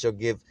the heaven shall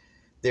give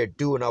their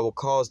due, and I will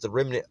cause the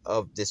remnant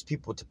of this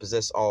people to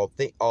possess all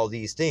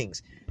these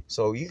things.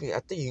 So I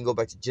think you can go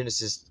back to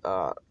Genesis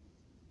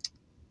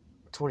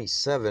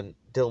 27,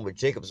 dealing with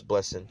Jacob's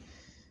blessing,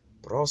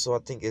 but also I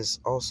think it's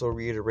also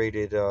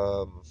reiterated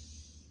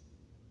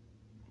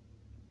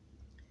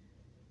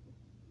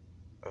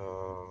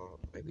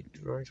maybe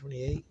Deuteronomy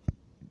 28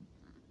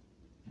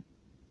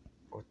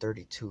 or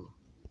 32.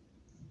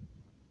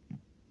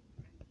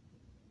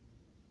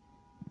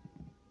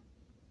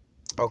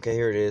 Okay,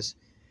 here it is.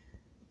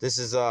 This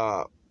is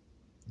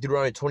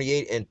Deuteronomy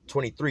 28 and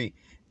 23.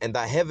 And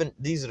thy heaven,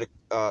 these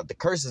are the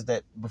curses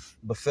that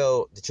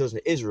befell the children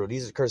of Israel.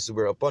 These are the curses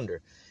we're up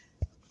under.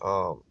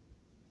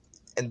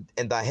 And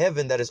thy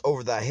heaven that is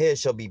over thy head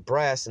shall be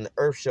brass, and the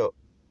earth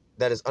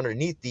that is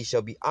underneath thee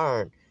shall be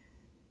iron.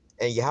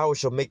 And Yahweh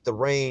shall make the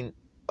rain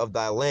of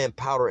thy land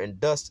powder and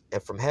dust,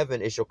 and from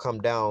heaven it shall come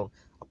down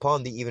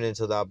upon thee, even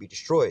until thou be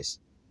destroyed.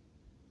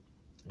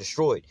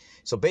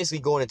 So basically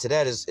going into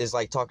that is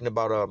like talking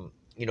about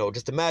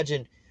just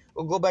imagine,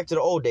 we'll go back to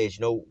the old days.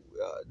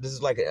 This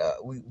is like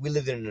we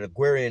lived in an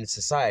agrarian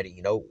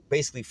society,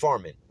 basically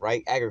farming,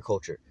 right?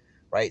 Agriculture,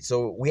 right?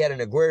 So we had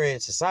an agrarian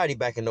society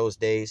back in those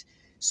days.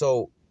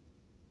 So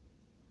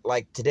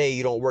like today,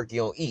 you don't work,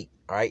 you don't eat,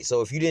 all right?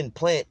 So if you didn't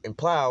plant and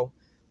plow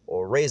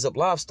or raise up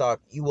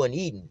livestock, you wasn't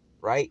eating,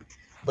 right?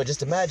 But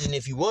just imagine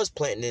if you was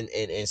planting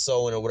and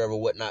sowing or whatever,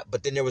 whatnot,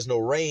 but then there was no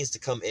rains to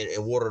come in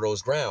and water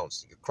those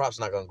grounds. Your crop's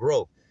not going to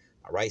grow.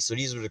 All right. So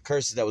these were the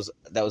curses that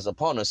was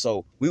upon us.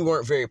 So we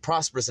weren't very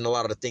prosperous in a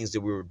lot of the things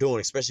that we were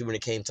doing, especially when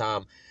it came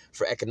time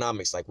for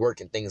economics, like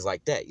work and things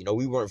like that.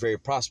 We weren't very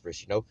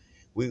prosperous.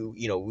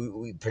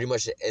 We pretty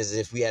much as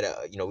if we had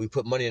we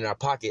put money in our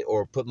pocket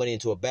or put money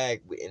into a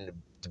bag, and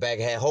the bag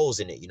had holes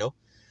in it,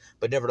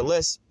 But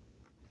nevertheless,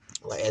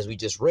 like as we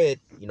just read,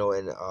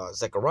 in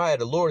Zechariah,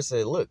 the Lord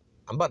said, look,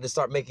 I'm about to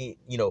start making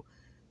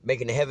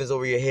the heavens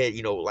over your head,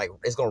 like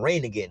it's going to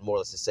rain again, more or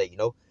less to say,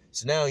 So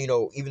now,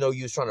 even though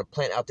you was trying to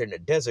plant out there in the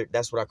desert,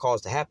 that's what I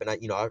caused to happen. I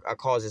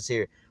caused this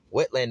here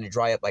wetland to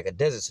dry up like a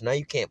desert. So now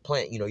you can't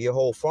plant, your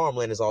whole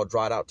farmland is all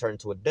dried out, turned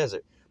into a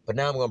desert. But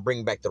now I'm going to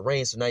bring back the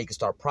rain. So now you can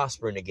start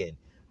prospering again.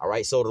 All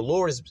right. So the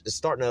Lord is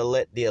starting to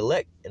let the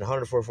elect in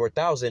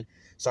 144,000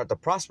 start to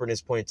prosper in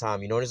this point in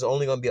time. And it's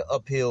only going to be an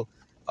uphill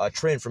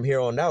trend from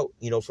here on out,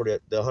 for the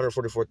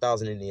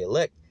 144,000 in the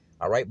elect.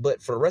 All right.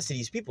 But for the rest of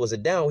these people, it's a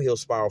downhill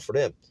spiral for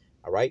them.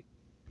 All right.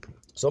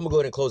 So I'm going to go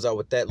ahead and close out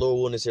with that. Lord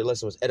willing, this here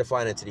lesson was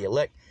edifying unto the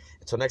elect.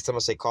 Until next time, I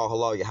say, call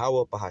halal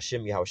Yahweh,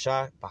 Bahashim Yahweh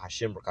Shai,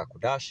 Bahashim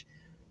Rakakudash.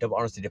 Double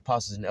honors to the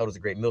apostles and elders, the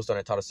great millstone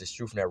that taught us this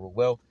truth and that rule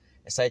well.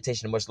 And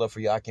salutation and much love for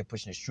you. I can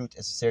pushing this truth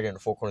and sincerity on the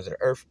four corners of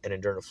the earth and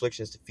enduring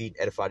afflictions to feed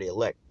and edify the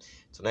elect.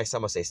 Until next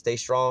time, I say, stay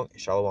strong and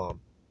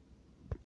shalom.